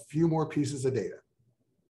to know a few more pieces of data,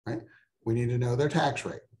 right? We need to know their tax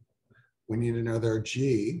rate. We need to know their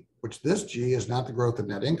G, which this G is not the growth of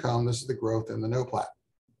net income. This is the growth in the NOPLAT.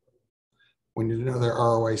 We need to know their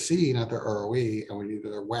ROIC, not their ROE, and we need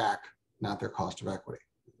their WACC, not their cost of equity.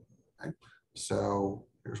 Okay. So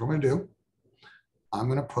here's what I'm going to do. I'm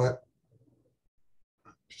going to put,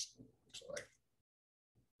 just so I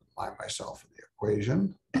align myself in the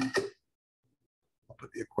equation. I'll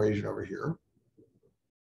put the equation over here.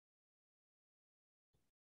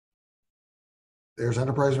 There's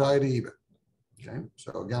enterprise value to EBIT. Okay,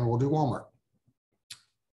 so again, we'll do Walmart.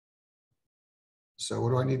 So what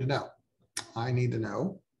do I need to know? I need to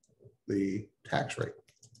know the tax rate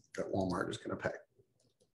that Walmart is going to pay.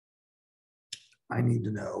 I need to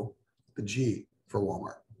know the G for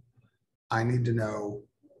Walmart. I need to know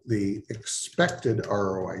the expected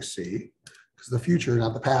ROIC, because the future,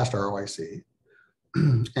 not the past ROIC,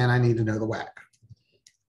 and I need to know the WACC.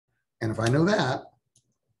 And if I know that,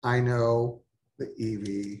 I know the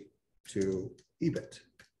EV to EBIT.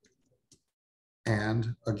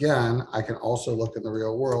 And again, I can also look in the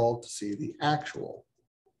real world to see the actual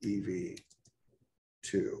EV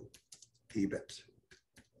to EBIT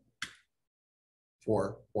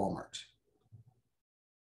for Walmart.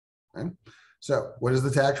 Okay. So what is the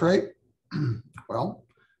tax rate? Well,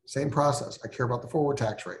 same process. I care about the forward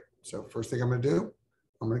tax rate. So first thing I'm going to do,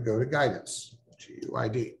 I'm going to go to guidance,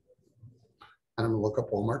 GUID, and I'm going to look up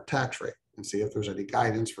Walmart tax rate and see if there's any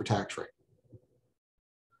guidance for tax rate.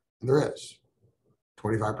 And there is,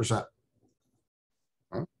 25%.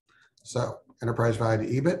 Right? So enterprise value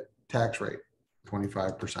to EBIT, tax rate,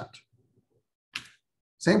 25%.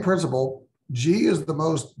 Same principle, G is the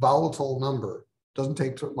most volatile number. Doesn't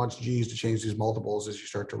take too much G's to change these multiples, as you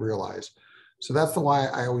start to realize. So that's the why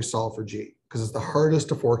I always solve for G, because it's the hardest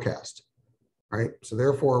to forecast, right? So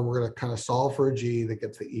therefore, we're going to kind of solve for a G that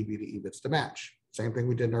gets the EV to EBITs to match. Same thing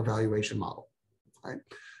we did in our valuation model, right?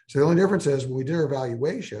 So the only difference is when we did our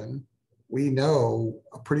valuation, we know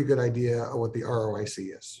a pretty good idea of what the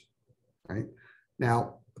ROIC is, right?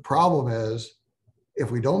 Now, the problem is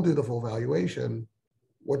if we don't do the full valuation,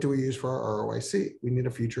 what do we use for our ROIC? We need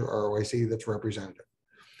a future ROIC that's representative.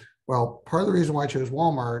 Well, part of the reason why I chose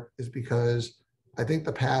Walmart is because I think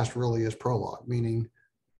the past really is prologue, meaning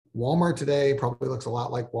Walmart today probably looks a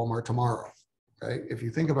lot like Walmart tomorrow, okay? If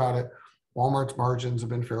you think about it, Walmart's margins have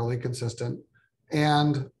been fairly consistent.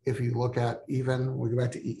 And if you look at even, we go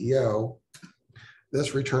back to EEO,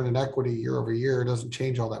 this return on equity year over year doesn't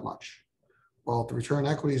change all that much. Well, if the return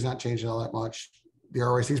on equity is not changing all that much, the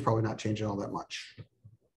ROIC is probably not changing all that much.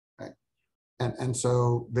 Okay? And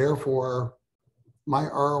so therefore, my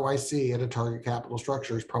ROIC at a target capital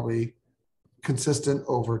structure is probably consistent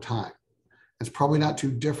over time. It's probably not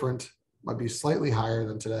too different, might be slightly higher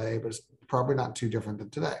than today, but it's probably not too different than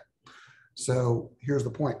today. So here's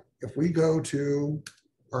the point. If we go to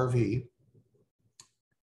RV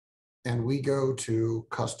and we go to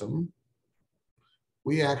custom,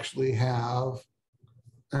 we actually have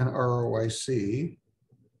an ROIC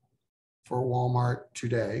for Walmart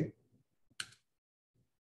today.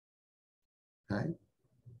 Okay.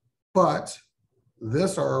 But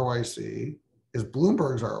this ROIC is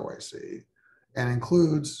Bloomberg's ROIC and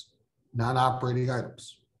includes non-operating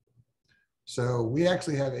items. So we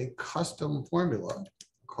actually have a custom formula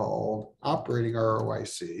called operating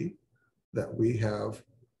ROIC that we have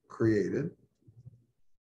created.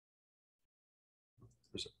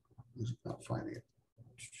 I'm not finding it.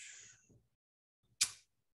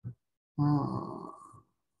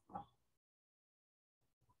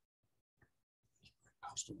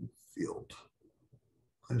 Custom field.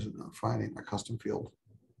 Why is it not finding my custom field?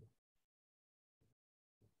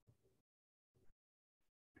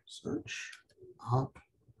 Search up.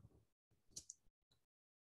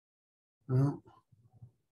 No.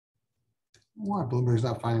 Why Bloomberg's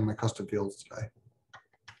not finding my custom fields today?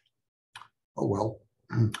 Oh well.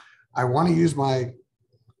 I want to use my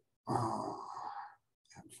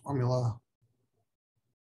formula.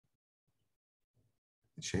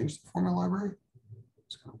 Change the formula library.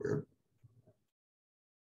 It's kind of weird.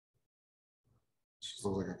 It just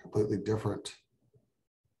looks like a completely different.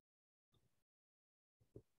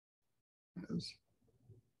 It is.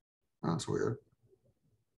 That's weird.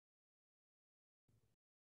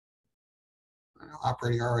 I know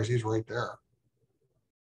operating ROIC is right there.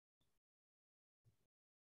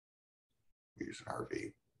 Use an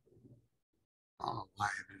RV. I don't know why I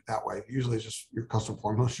did it that way. Usually it's just your custom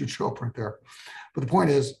formula should show up right there. But the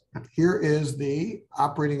point is, here is the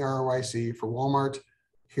operating ROIC for Walmart.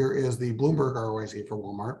 Here is the Bloomberg ROIC for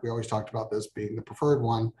Walmart. We always talked about this being the preferred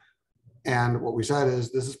one. And what we said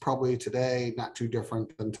is this is probably today not too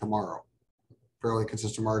different than tomorrow. Fairly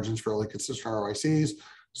consistent margins, fairly consistent ROICs.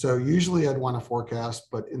 So usually I'd want to forecast,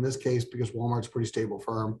 but in this case, because Walmart's a pretty stable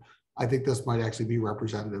firm, I think this might actually be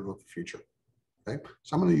representative of the future. Okay,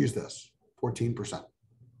 so I'm going to use this 14%.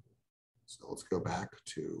 So let's go back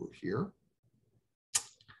to here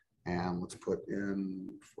and let's put in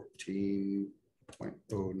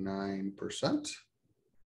 14.09%.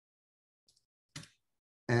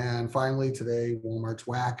 And finally, today, Walmart's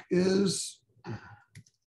WACC is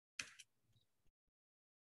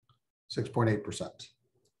 6.8%.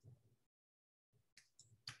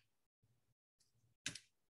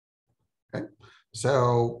 Okay,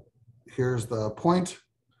 so here's the point.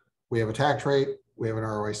 We have a tax rate, we have an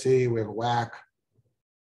ROIC, we have a WACC,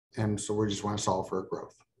 and so we just want to solve for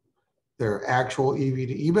growth. Their actual EV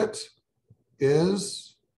to EBIT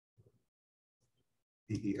is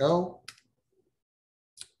EEO.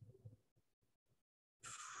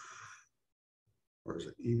 Where is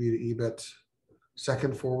it? EV to EBIT,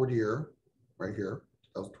 second forward year, right here,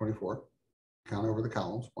 2024. Count over the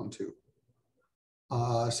columns, 1, 2.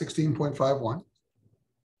 16.51.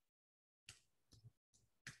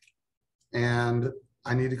 And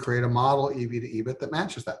I need to create a model EV to EBIT that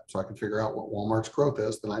matches that. So I can figure out what Walmart's growth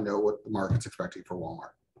is, then I know what the market's expecting for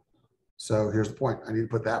Walmart. So here's the point. I need to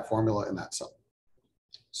put that formula in that cell.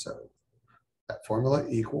 So that formula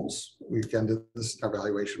equals, we can do this in our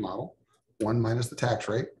valuation model, 1 minus the tax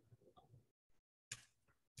rate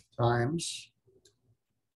times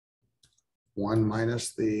 1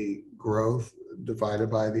 minus the growth divided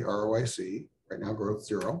by the ROIC. Right now, growth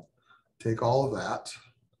 0. Take all of that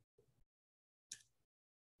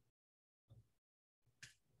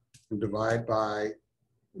and divide by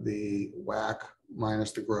the WACC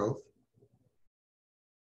minus the growth.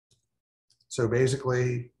 So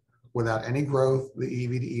basically, without any growth, the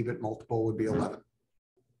EV to EBIT multiple would be 11.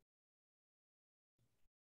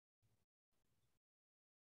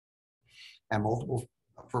 And multiple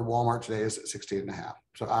for Walmart today is at 16.5.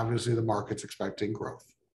 So obviously the market's expecting growth.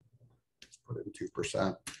 Let's put it in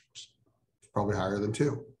 2%. It's probably higher than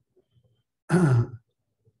 2.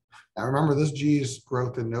 Now remember, this G is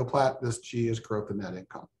growth in NOPLAT. This G is growth in net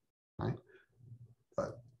income, right?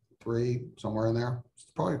 But 3, somewhere in there, it's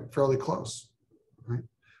probably fairly close, right?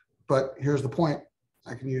 But here's the point.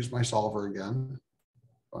 I can use my solver again.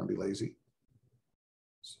 I want to be lazy.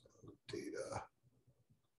 So data,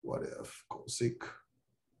 what if, seek.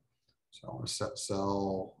 So I want to set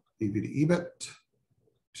cell EV to EBIT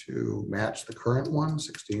to match the current one,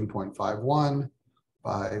 16.51,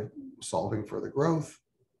 by solving for the growth.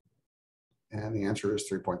 And the answer is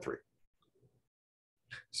 3.3.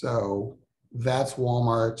 So that's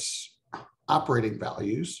Walmart's operating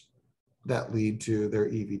values that lead to their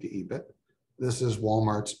EV to EBIT. This is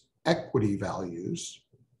Walmart's equity values,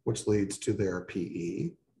 which leads to their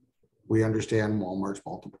PE. We understand Walmart's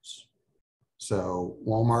multiples. So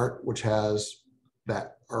Walmart, which has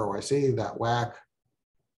that ROIC, that WACC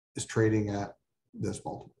is trading at this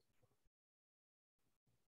multiple.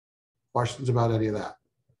 Questions about any of that?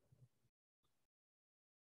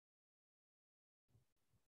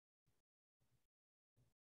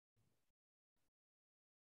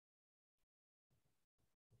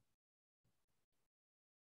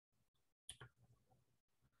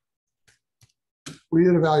 We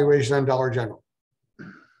did a valuation on Dollar General.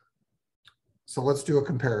 So let's do a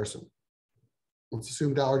comparison. Let's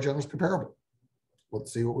assume Dollar General is comparable.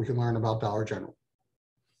 Let's see what we can learn about Dollar General.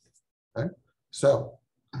 Okay, so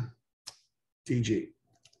DG.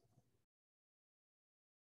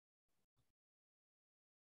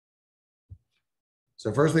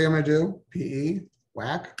 So first thing I'm going to do, PE,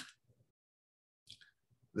 WACC.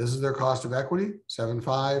 This is their cost of equity,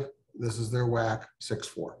 7.5. This is their WACC,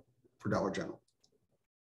 6.4 for Dollar General.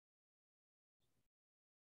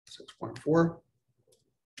 6.4,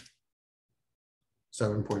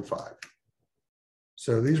 7.5.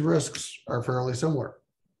 So these risks are fairly similar.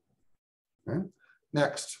 Okay.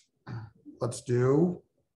 Next, let's do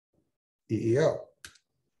EEO.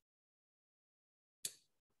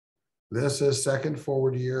 This is second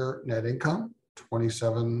forward year net income,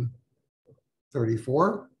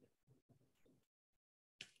 2734.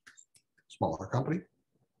 Smaller company.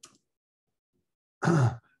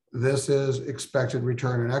 This is expected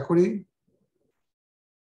return on equity,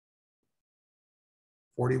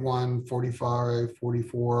 41, 45,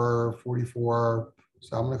 44, 44.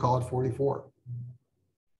 So I'm going to call it 44.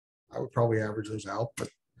 I would probably average those out, but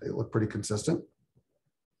they look pretty consistent.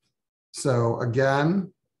 So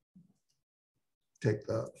again, take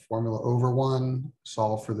the formula over 1,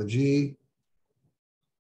 solve for the G,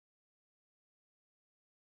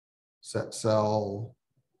 set cell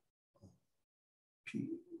P.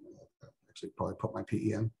 Actually, probably put my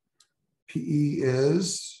PE in. PE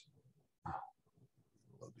is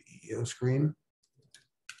the EEO screen.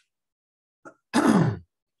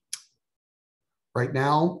 Right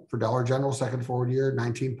now, for Dollar General, second forward year,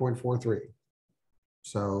 19.43.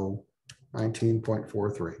 So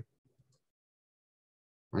 19.43.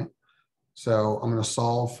 Right. So I'm going to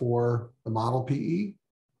solve for the model PE,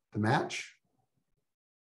 the match.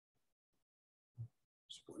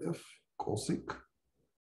 So what if Coal-Seek?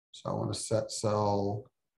 So I want to set cell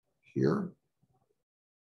here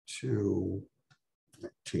to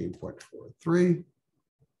 19.43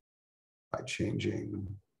 by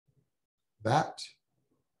changing that.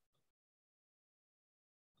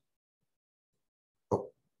 Oh,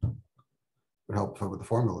 would help with the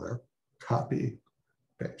formula there. Copy,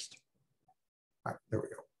 paste. All right, there we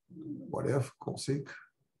go. What if Coal-Seek?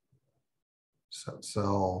 Set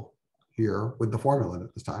cell here with the formula in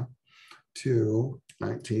it this time to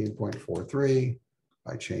 19.43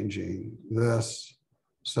 by changing this.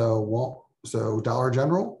 So Dollar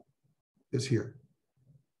General is here.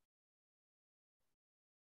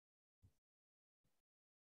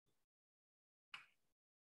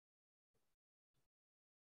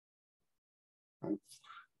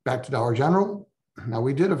 Back to Dollar General. Now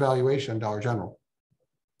we did a valuation on Dollar General.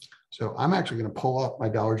 So I'm actually going to pull up my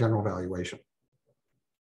Dollar General valuation,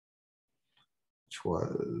 which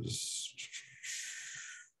was,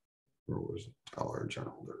 where was it? Dollar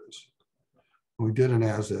General, there it is. We did an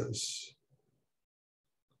as is.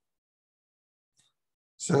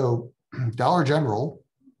 So Dollar General,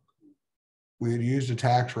 we had used a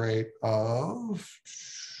tax rate of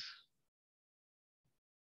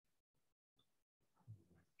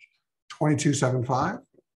 22.75.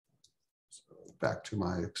 So back to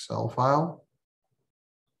my Excel file.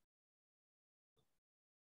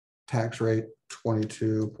 Tax rate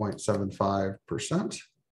 22.75%.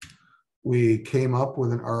 We came up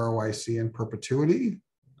with an ROIC in perpetuity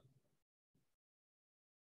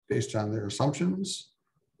based on their assumptions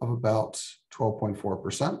of about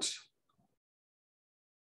 12.4%.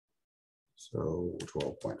 So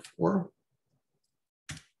 12.4.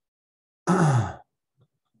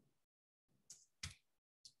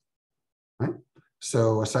 Right.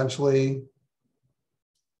 So essentially,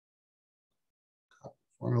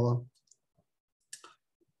 formula,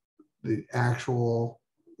 the actual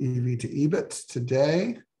EV to EBIT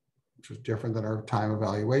today, which was different than our time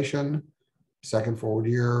evaluation. Second forward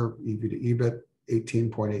year, EV to EBIT,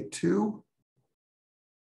 18.82.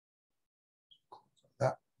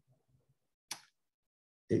 That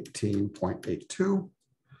 18.82.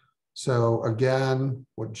 So again,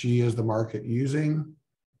 what G is the market using?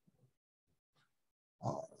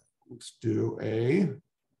 Let's do a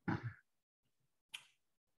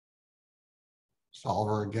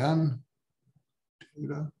solver again.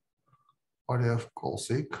 What if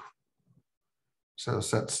Coal-Seek? So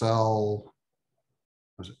set cell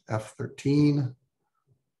was it F13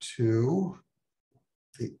 to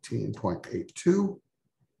 18.82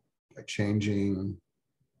 by changing,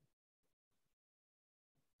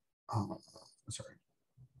 sorry,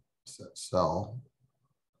 set cell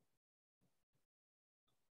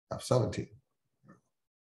F17.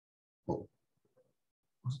 Oh,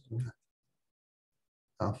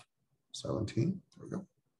 F17, there we go.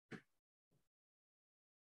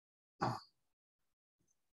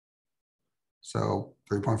 So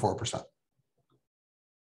 3.4%.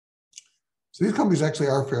 So these companies actually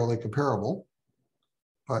are fairly comparable,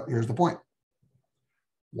 but here's the point.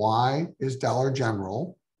 Why is Dollar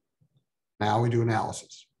General, now we do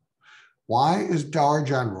analysis. Why is Dollar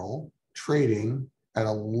General trading at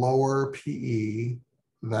a lower PE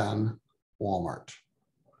than Walmart?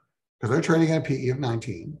 Because they're trading at a PE of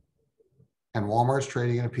 19 and Walmart's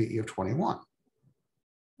trading at a PE of 21.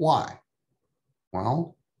 Why?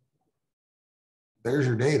 Well, there's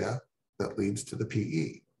your data that leads to the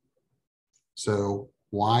PE. So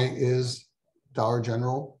why is Dollar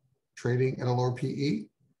General trading at a lower PE?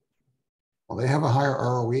 Well, they have a higher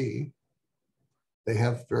ROE. They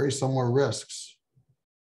have very similar risks.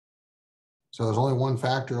 So there's only one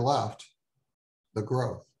factor left, the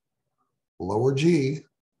growth. Lower G,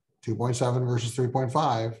 2.7 versus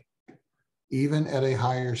 3.5, even at a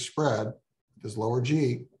higher spread, this lower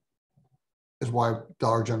G is why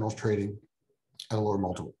Dollar General is trading at a lower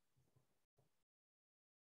multiple.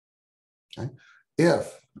 Okay.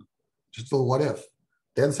 If, just a little what if,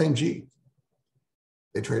 they had the same G,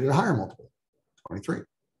 they traded a higher multiple, 23,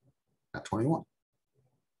 not 21.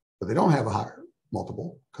 But they don't have a higher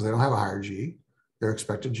multiple because they don't have a higher G. Their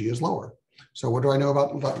expected G is lower. So what do I know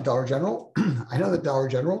about Dollar General? I know that Dollar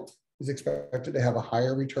General is expected to have a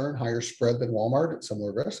higher return, higher spread than Walmart at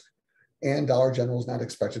similar risk. And Dollar General is not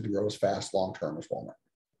expected to grow as fast long-term as Walmart.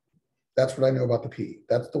 That's what I know about the PE.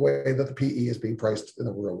 That's the way that the PE is being priced in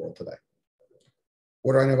the real world today.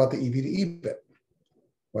 What do I know about the EV to EBIT?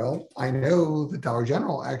 Well, I know that Dollar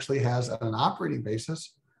General actually has, on an operating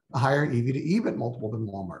basis, a higher EV to EBIT multiple than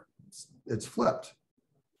Walmart. It's flipped.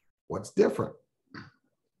 What's different?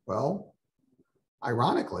 Well,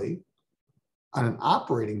 ironically, on an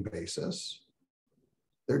operating basis,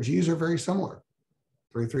 their G's are very similar,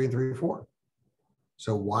 3.3 and 3.4.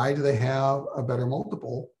 So why do they have a better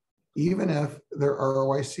multiple, even if their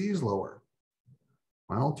ROIC is lower?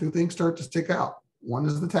 Well, two things start to stick out. One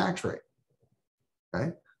is the tax rate.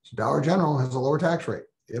 Okay, so Dollar General has a lower tax rate.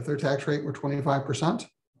 If their tax rate were 25%,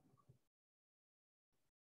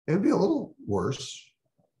 it would be a little worse,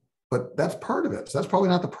 but that's part of it. So that's probably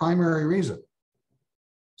not the primary reason.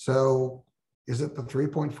 So is it the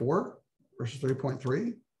 3.4 versus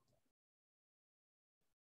 3.3?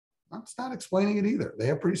 That's not explaining it either. They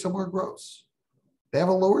have pretty similar growths. They have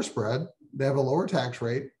a lower spread. They have a lower tax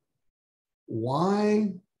rate.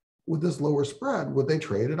 Why, with this lower spread, would they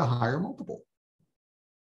trade at a higher multiple?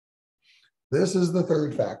 This is the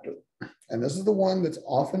third factor. And this is the one that's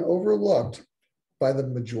often overlooked by the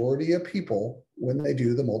majority of people when they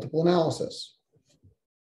do the multiple analysis,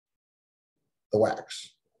 the WACC.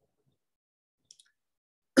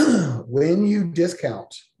 When you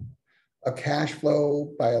discount a cash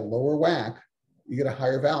flow by a lower WACC, you get a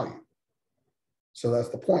higher value. So that's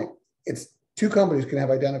the point. It's two companies can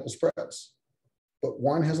have identical spreads, but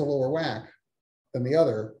one has a lower WACC than the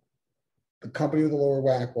other. The company with the lower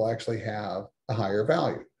WACC will actually have a higher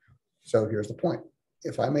value. So here's the point.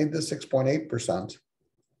 If I made this 6.8%,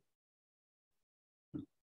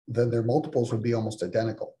 then their multiples would be almost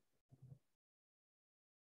identical.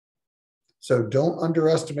 So don't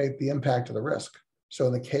underestimate the impact of the risk. So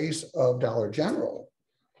in the case of Dollar General,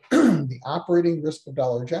 the operating risk of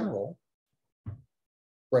Dollar General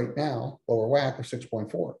right now, lower WACC of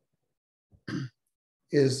 6.4,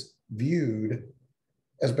 is viewed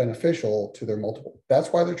as beneficial to their multiple.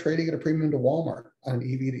 That's why they're trading at a premium to Walmart on an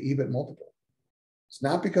EV to EBIT multiple. It's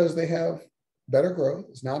not because they have better growth.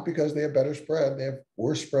 It's not because they have better spread. They have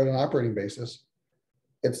worse spread on operating basis.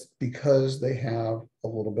 It's because they have a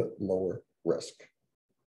little bit lower risk.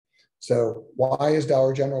 So why is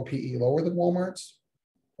Dollar General PE lower than Walmart's?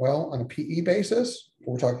 Well, on a PE basis,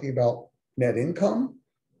 we're talking about net income,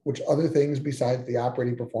 which other things besides the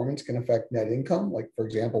operating performance can affect net income. Like, for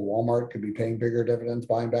example, Walmart could be paying bigger dividends,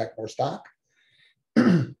 buying back more stock.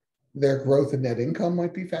 Their growth in net income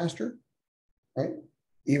might be faster, right?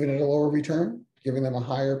 Even at a lower return, giving them a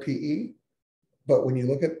higher PE. But when you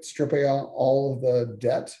look at stripping out all of the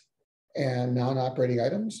debt and non-operating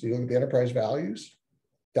items, you look at the enterprise values,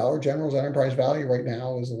 Dollar General's enterprise value right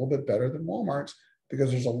now is a little bit better than Walmart's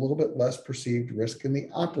because there's a little bit less perceived risk in the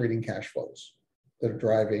operating cash flows that are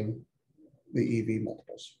driving the EV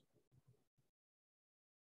multiples.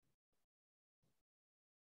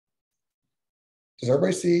 Does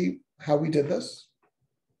everybody see how we did this?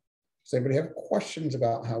 Does anybody have questions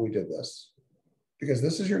about how we did this? Because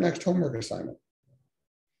this is your next homework assignment.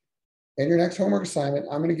 In your next homework assignment,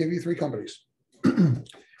 I'm going to give you 3 companies.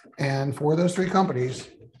 And for those 3 companies,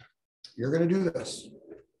 you're going to do this.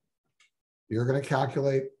 You're going to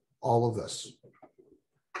calculate all of this.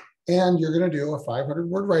 And you're going to do a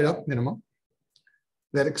 500-word write-up minimum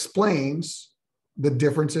that explains the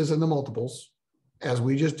differences in the multiples, as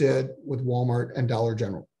we just did with Walmart and Dollar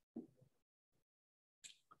General.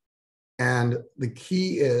 And the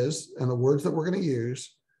key is, and the words that we're going to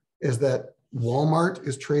use, is that Walmart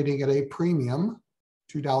is trading at a premium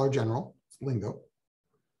to Dollar General, lingo,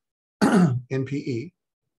 in PE.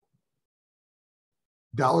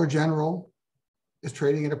 Dollar General is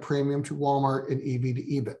trading at a premium to Walmart in EV to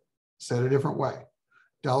EBIT. Said a different way.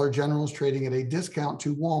 Dollar General is trading at a discount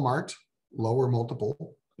to Walmart, lower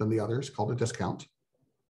multiple than the others, called a discount.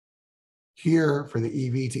 Here, for the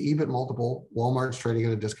EV to EBIT multiple, Walmart's trading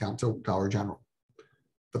at a discount to Dollar General.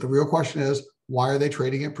 But the real question is, why are they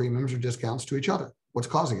trading at premiums or discounts to each other? What's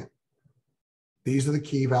causing it? These are the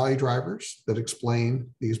key value drivers that explain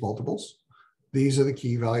these multiples. These are the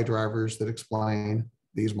key value drivers that explain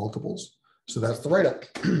these multiples. So that's the write-up.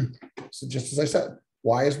 So just as I said,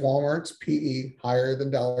 why is Walmart's PE higher than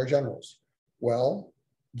Dollar General's? Well,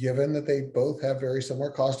 given that they both have very similar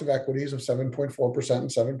cost of equities of 7.4% and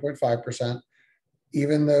 7.5%,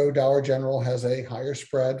 even though Dollar General has a higher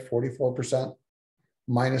spread, 44%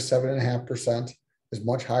 minus 7.5% is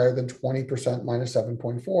much higher than 20% minus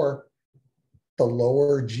 7.4, the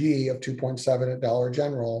lower G of 2.7 at Dollar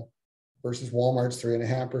General versus Walmart's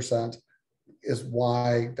 3.5% is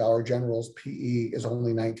why Dollar General's PE is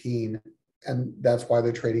only 19. And that's why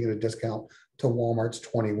they're trading at a discount to Walmart's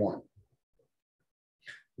 21.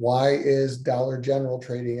 Why is Dollar General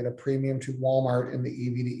trading at a premium to Walmart in the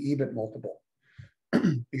EV to EBIT multiple?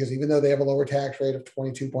 Because even though they have a lower tax rate of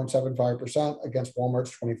 22.75% against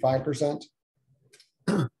Walmart's 25%,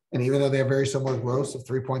 and even though they have very similar growth of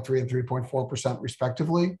 3.3 and 3.4%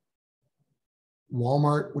 respectively,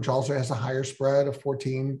 Walmart, which also has a higher spread of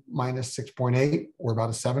 14 minus 6.8, or about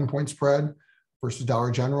a 7-point spread, versus Dollar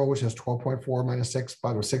General, which has 12.4 minus 6,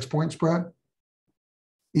 about a 6-point spread.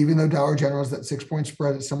 Even though Dollar General has that 6-point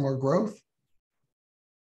spread at similar growth,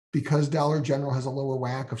 because Dollar General has a lower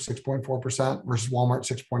WACC of 6.4% versus Walmart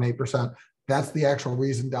 6.8%, that's the actual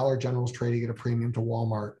reason Dollar General is trading at a premium to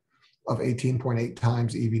Walmart of 18.8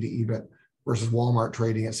 times EV to EBIT versus Walmart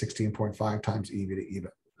trading at 16.5 times EV to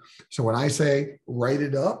EBIT. So when I say write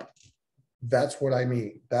it up, that's what I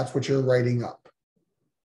mean. That's what you're writing up.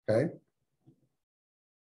 Okay.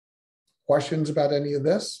 Questions about any of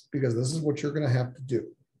this? Because this is what you're going to have to do.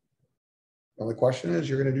 The only question is,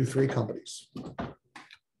 you're going to do 3 companies.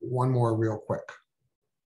 One more real quick.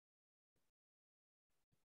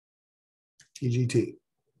 TGT.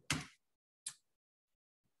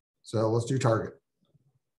 So let's do Target.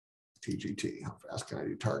 TGT. How fast can I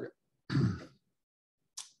do Target?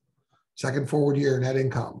 Second forward year net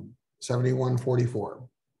income, 71.44.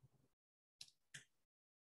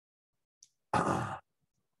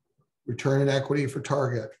 Return on equity for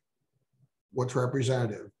Target. What's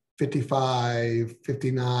representative? 55,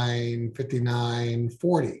 59, 59,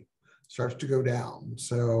 40. Starts to go down.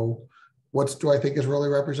 So what do I think is really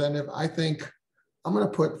representative? I think I'm going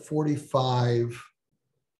to put 45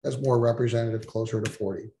 as more representative, closer to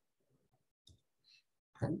 40.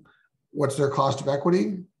 Okay. What's their cost of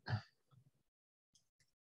equity?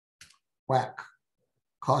 WACC.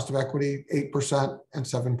 Cost of equity, 8% and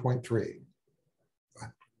 7.3.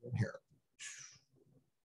 Here.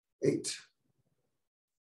 8.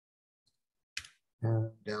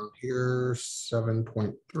 And down here,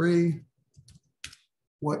 7.3.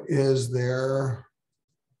 What is their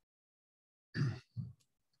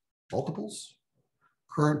multiples?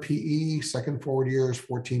 Current PE, second forward year is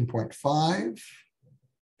 14.5.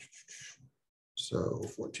 So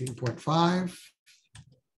 14.5.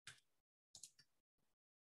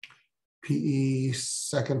 PE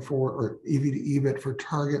second forward, or EV to EBIT for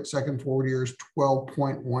Target second forward year is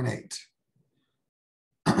 12.18.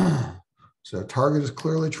 So Target is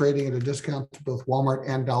clearly trading at a discount to both Walmart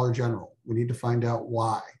and Dollar General. We need to find out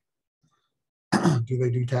why. Do they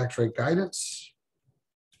do tax rate guidance?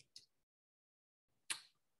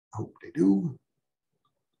 I hope they do.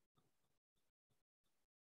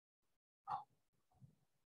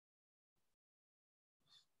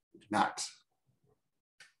 Not.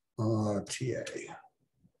 TA.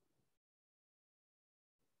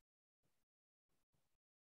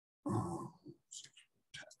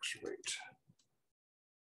 Tax rate.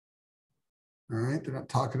 All right, they're not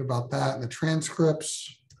talking about that in the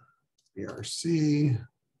transcripts. BRC.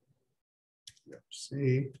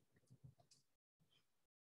 BRC.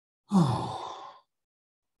 Oh.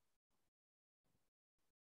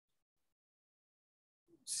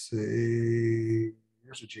 Let's see.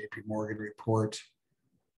 Here's a JP Morgan report.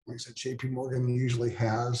 Like I said, JP Morgan usually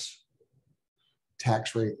has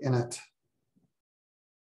tax rate in it.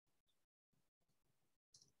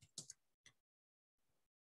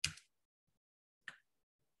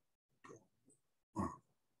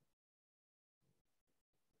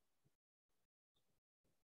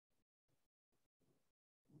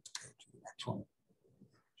 One.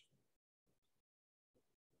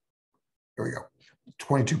 There we go.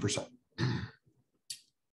 22%.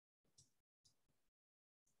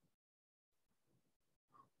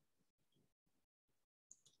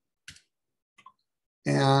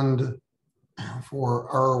 And for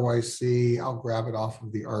ROIC, I'll grab it off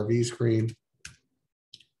of the RV screen.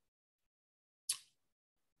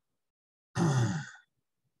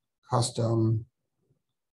 Custom.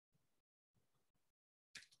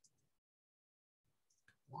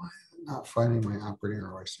 Why am I not finding my operating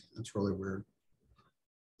ROIC? That's really weird.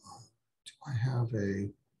 Do I have a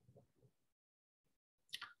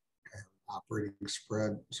operating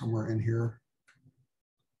spread somewhere in here?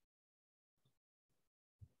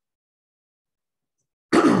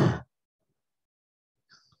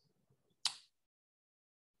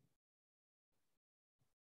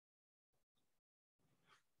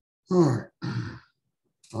 All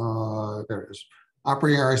right, there it is.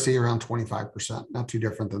 Operating ROIC around 25%, not too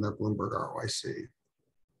different than their Bloomberg ROIC.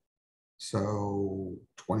 So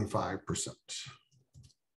 25%.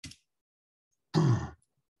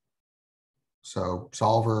 So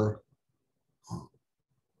solver,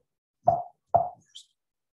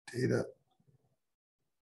 data.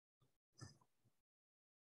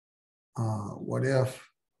 What if,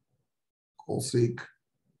 goal seek.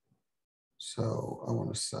 So I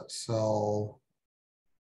want to set cell.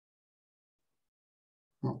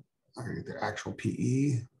 Oh, I gotta get the actual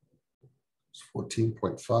PE. It's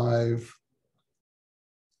 14.5.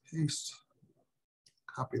 Paste.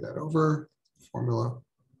 Copy that over. Formula.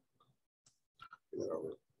 Copy that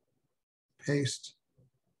over. Paste.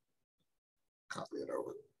 Copy it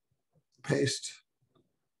over. Paste.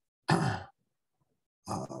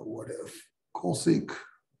 What if goal seek?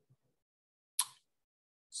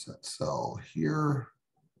 Set cell here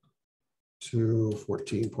to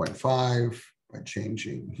 14.5 by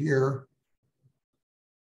changing here.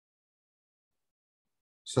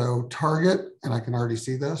 So target, and I can already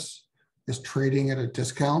see this, is trading at a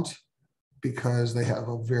discount because they have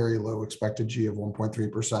a very low expected G of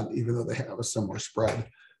 1.3%, even though they have a similar spread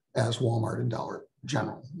as Walmart and Dollar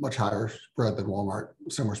General, much higher spread than Walmart,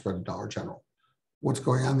 similar spread to Dollar General. What's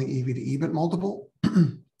going on in the EV to EBIT multiple?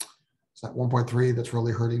 It's that 1.3 that's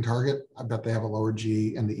really hurting Target. I bet they have a lower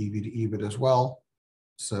G in the EV to EBIT as well.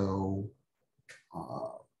 So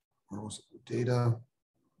where was it? Data,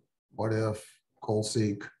 what if, goal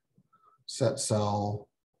seek, set cell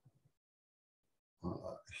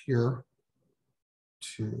here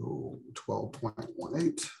to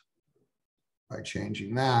 12.18 by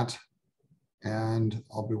changing that. And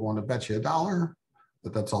I'll be willing to bet you $1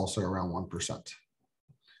 that that's also around 1%.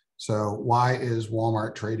 So why is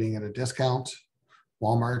Walmart trading at a discount?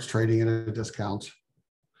 Walmart's trading at a discount.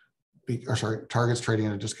 Target's trading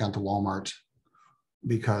at a discount to Walmart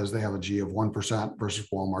because they have a G of 1% versus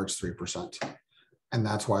Walmart's 3%. And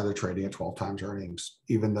that's why they're trading at 12 times earnings,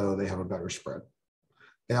 even though they have a better spread.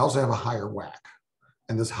 They also have a higher WACC.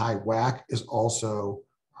 And this high WACC is also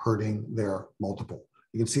hurting their multiple.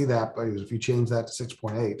 You can see that, but if you change that to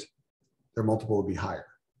 6.8, their multiple would be higher.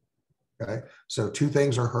 Okay, so two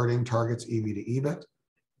things are hurting Target's EV to EBIT: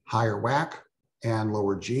 higher WACC and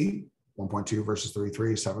lower G, 1.2 versus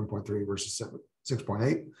 3.3, 7.3 versus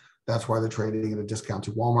 6.8. That's why they're trading at a discount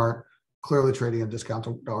to Walmart, clearly trading at a discount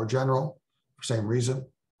to Dollar General for same reason.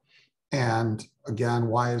 And again,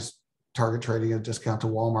 why is Target trading at a discount to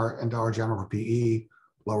Walmart and Dollar General for PE,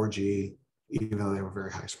 lower G, even though they have a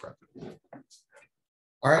very high spread?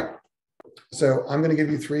 All right, so I'm going to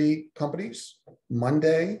give you 3 companies.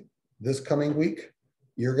 Monday, this coming week,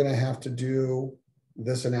 you're going to have to do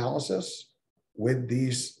this analysis with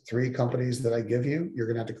these 3 companies that I give you. You're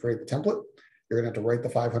going to have to create the template. You're going to have to write the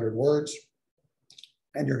 500 words,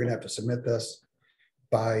 and you're going to have to submit this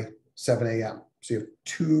by 7 a.m. So you have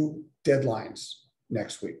 2 deadlines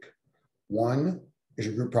next week. 1 is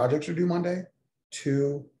your group projects are due Monday.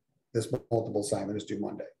 2, this multiple assignment is due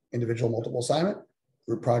Monday. Individual multiple assignment,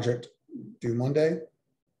 group project due Monday.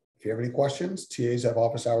 If you have any questions, TAs have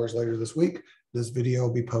office hours later this week. This video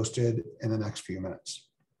will be posted in the next few minutes.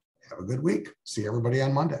 Have a good week. See everybody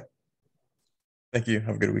on Monday. Thank you.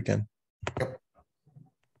 Have a good weekend.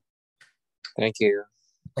 Thank you.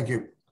 Thank you.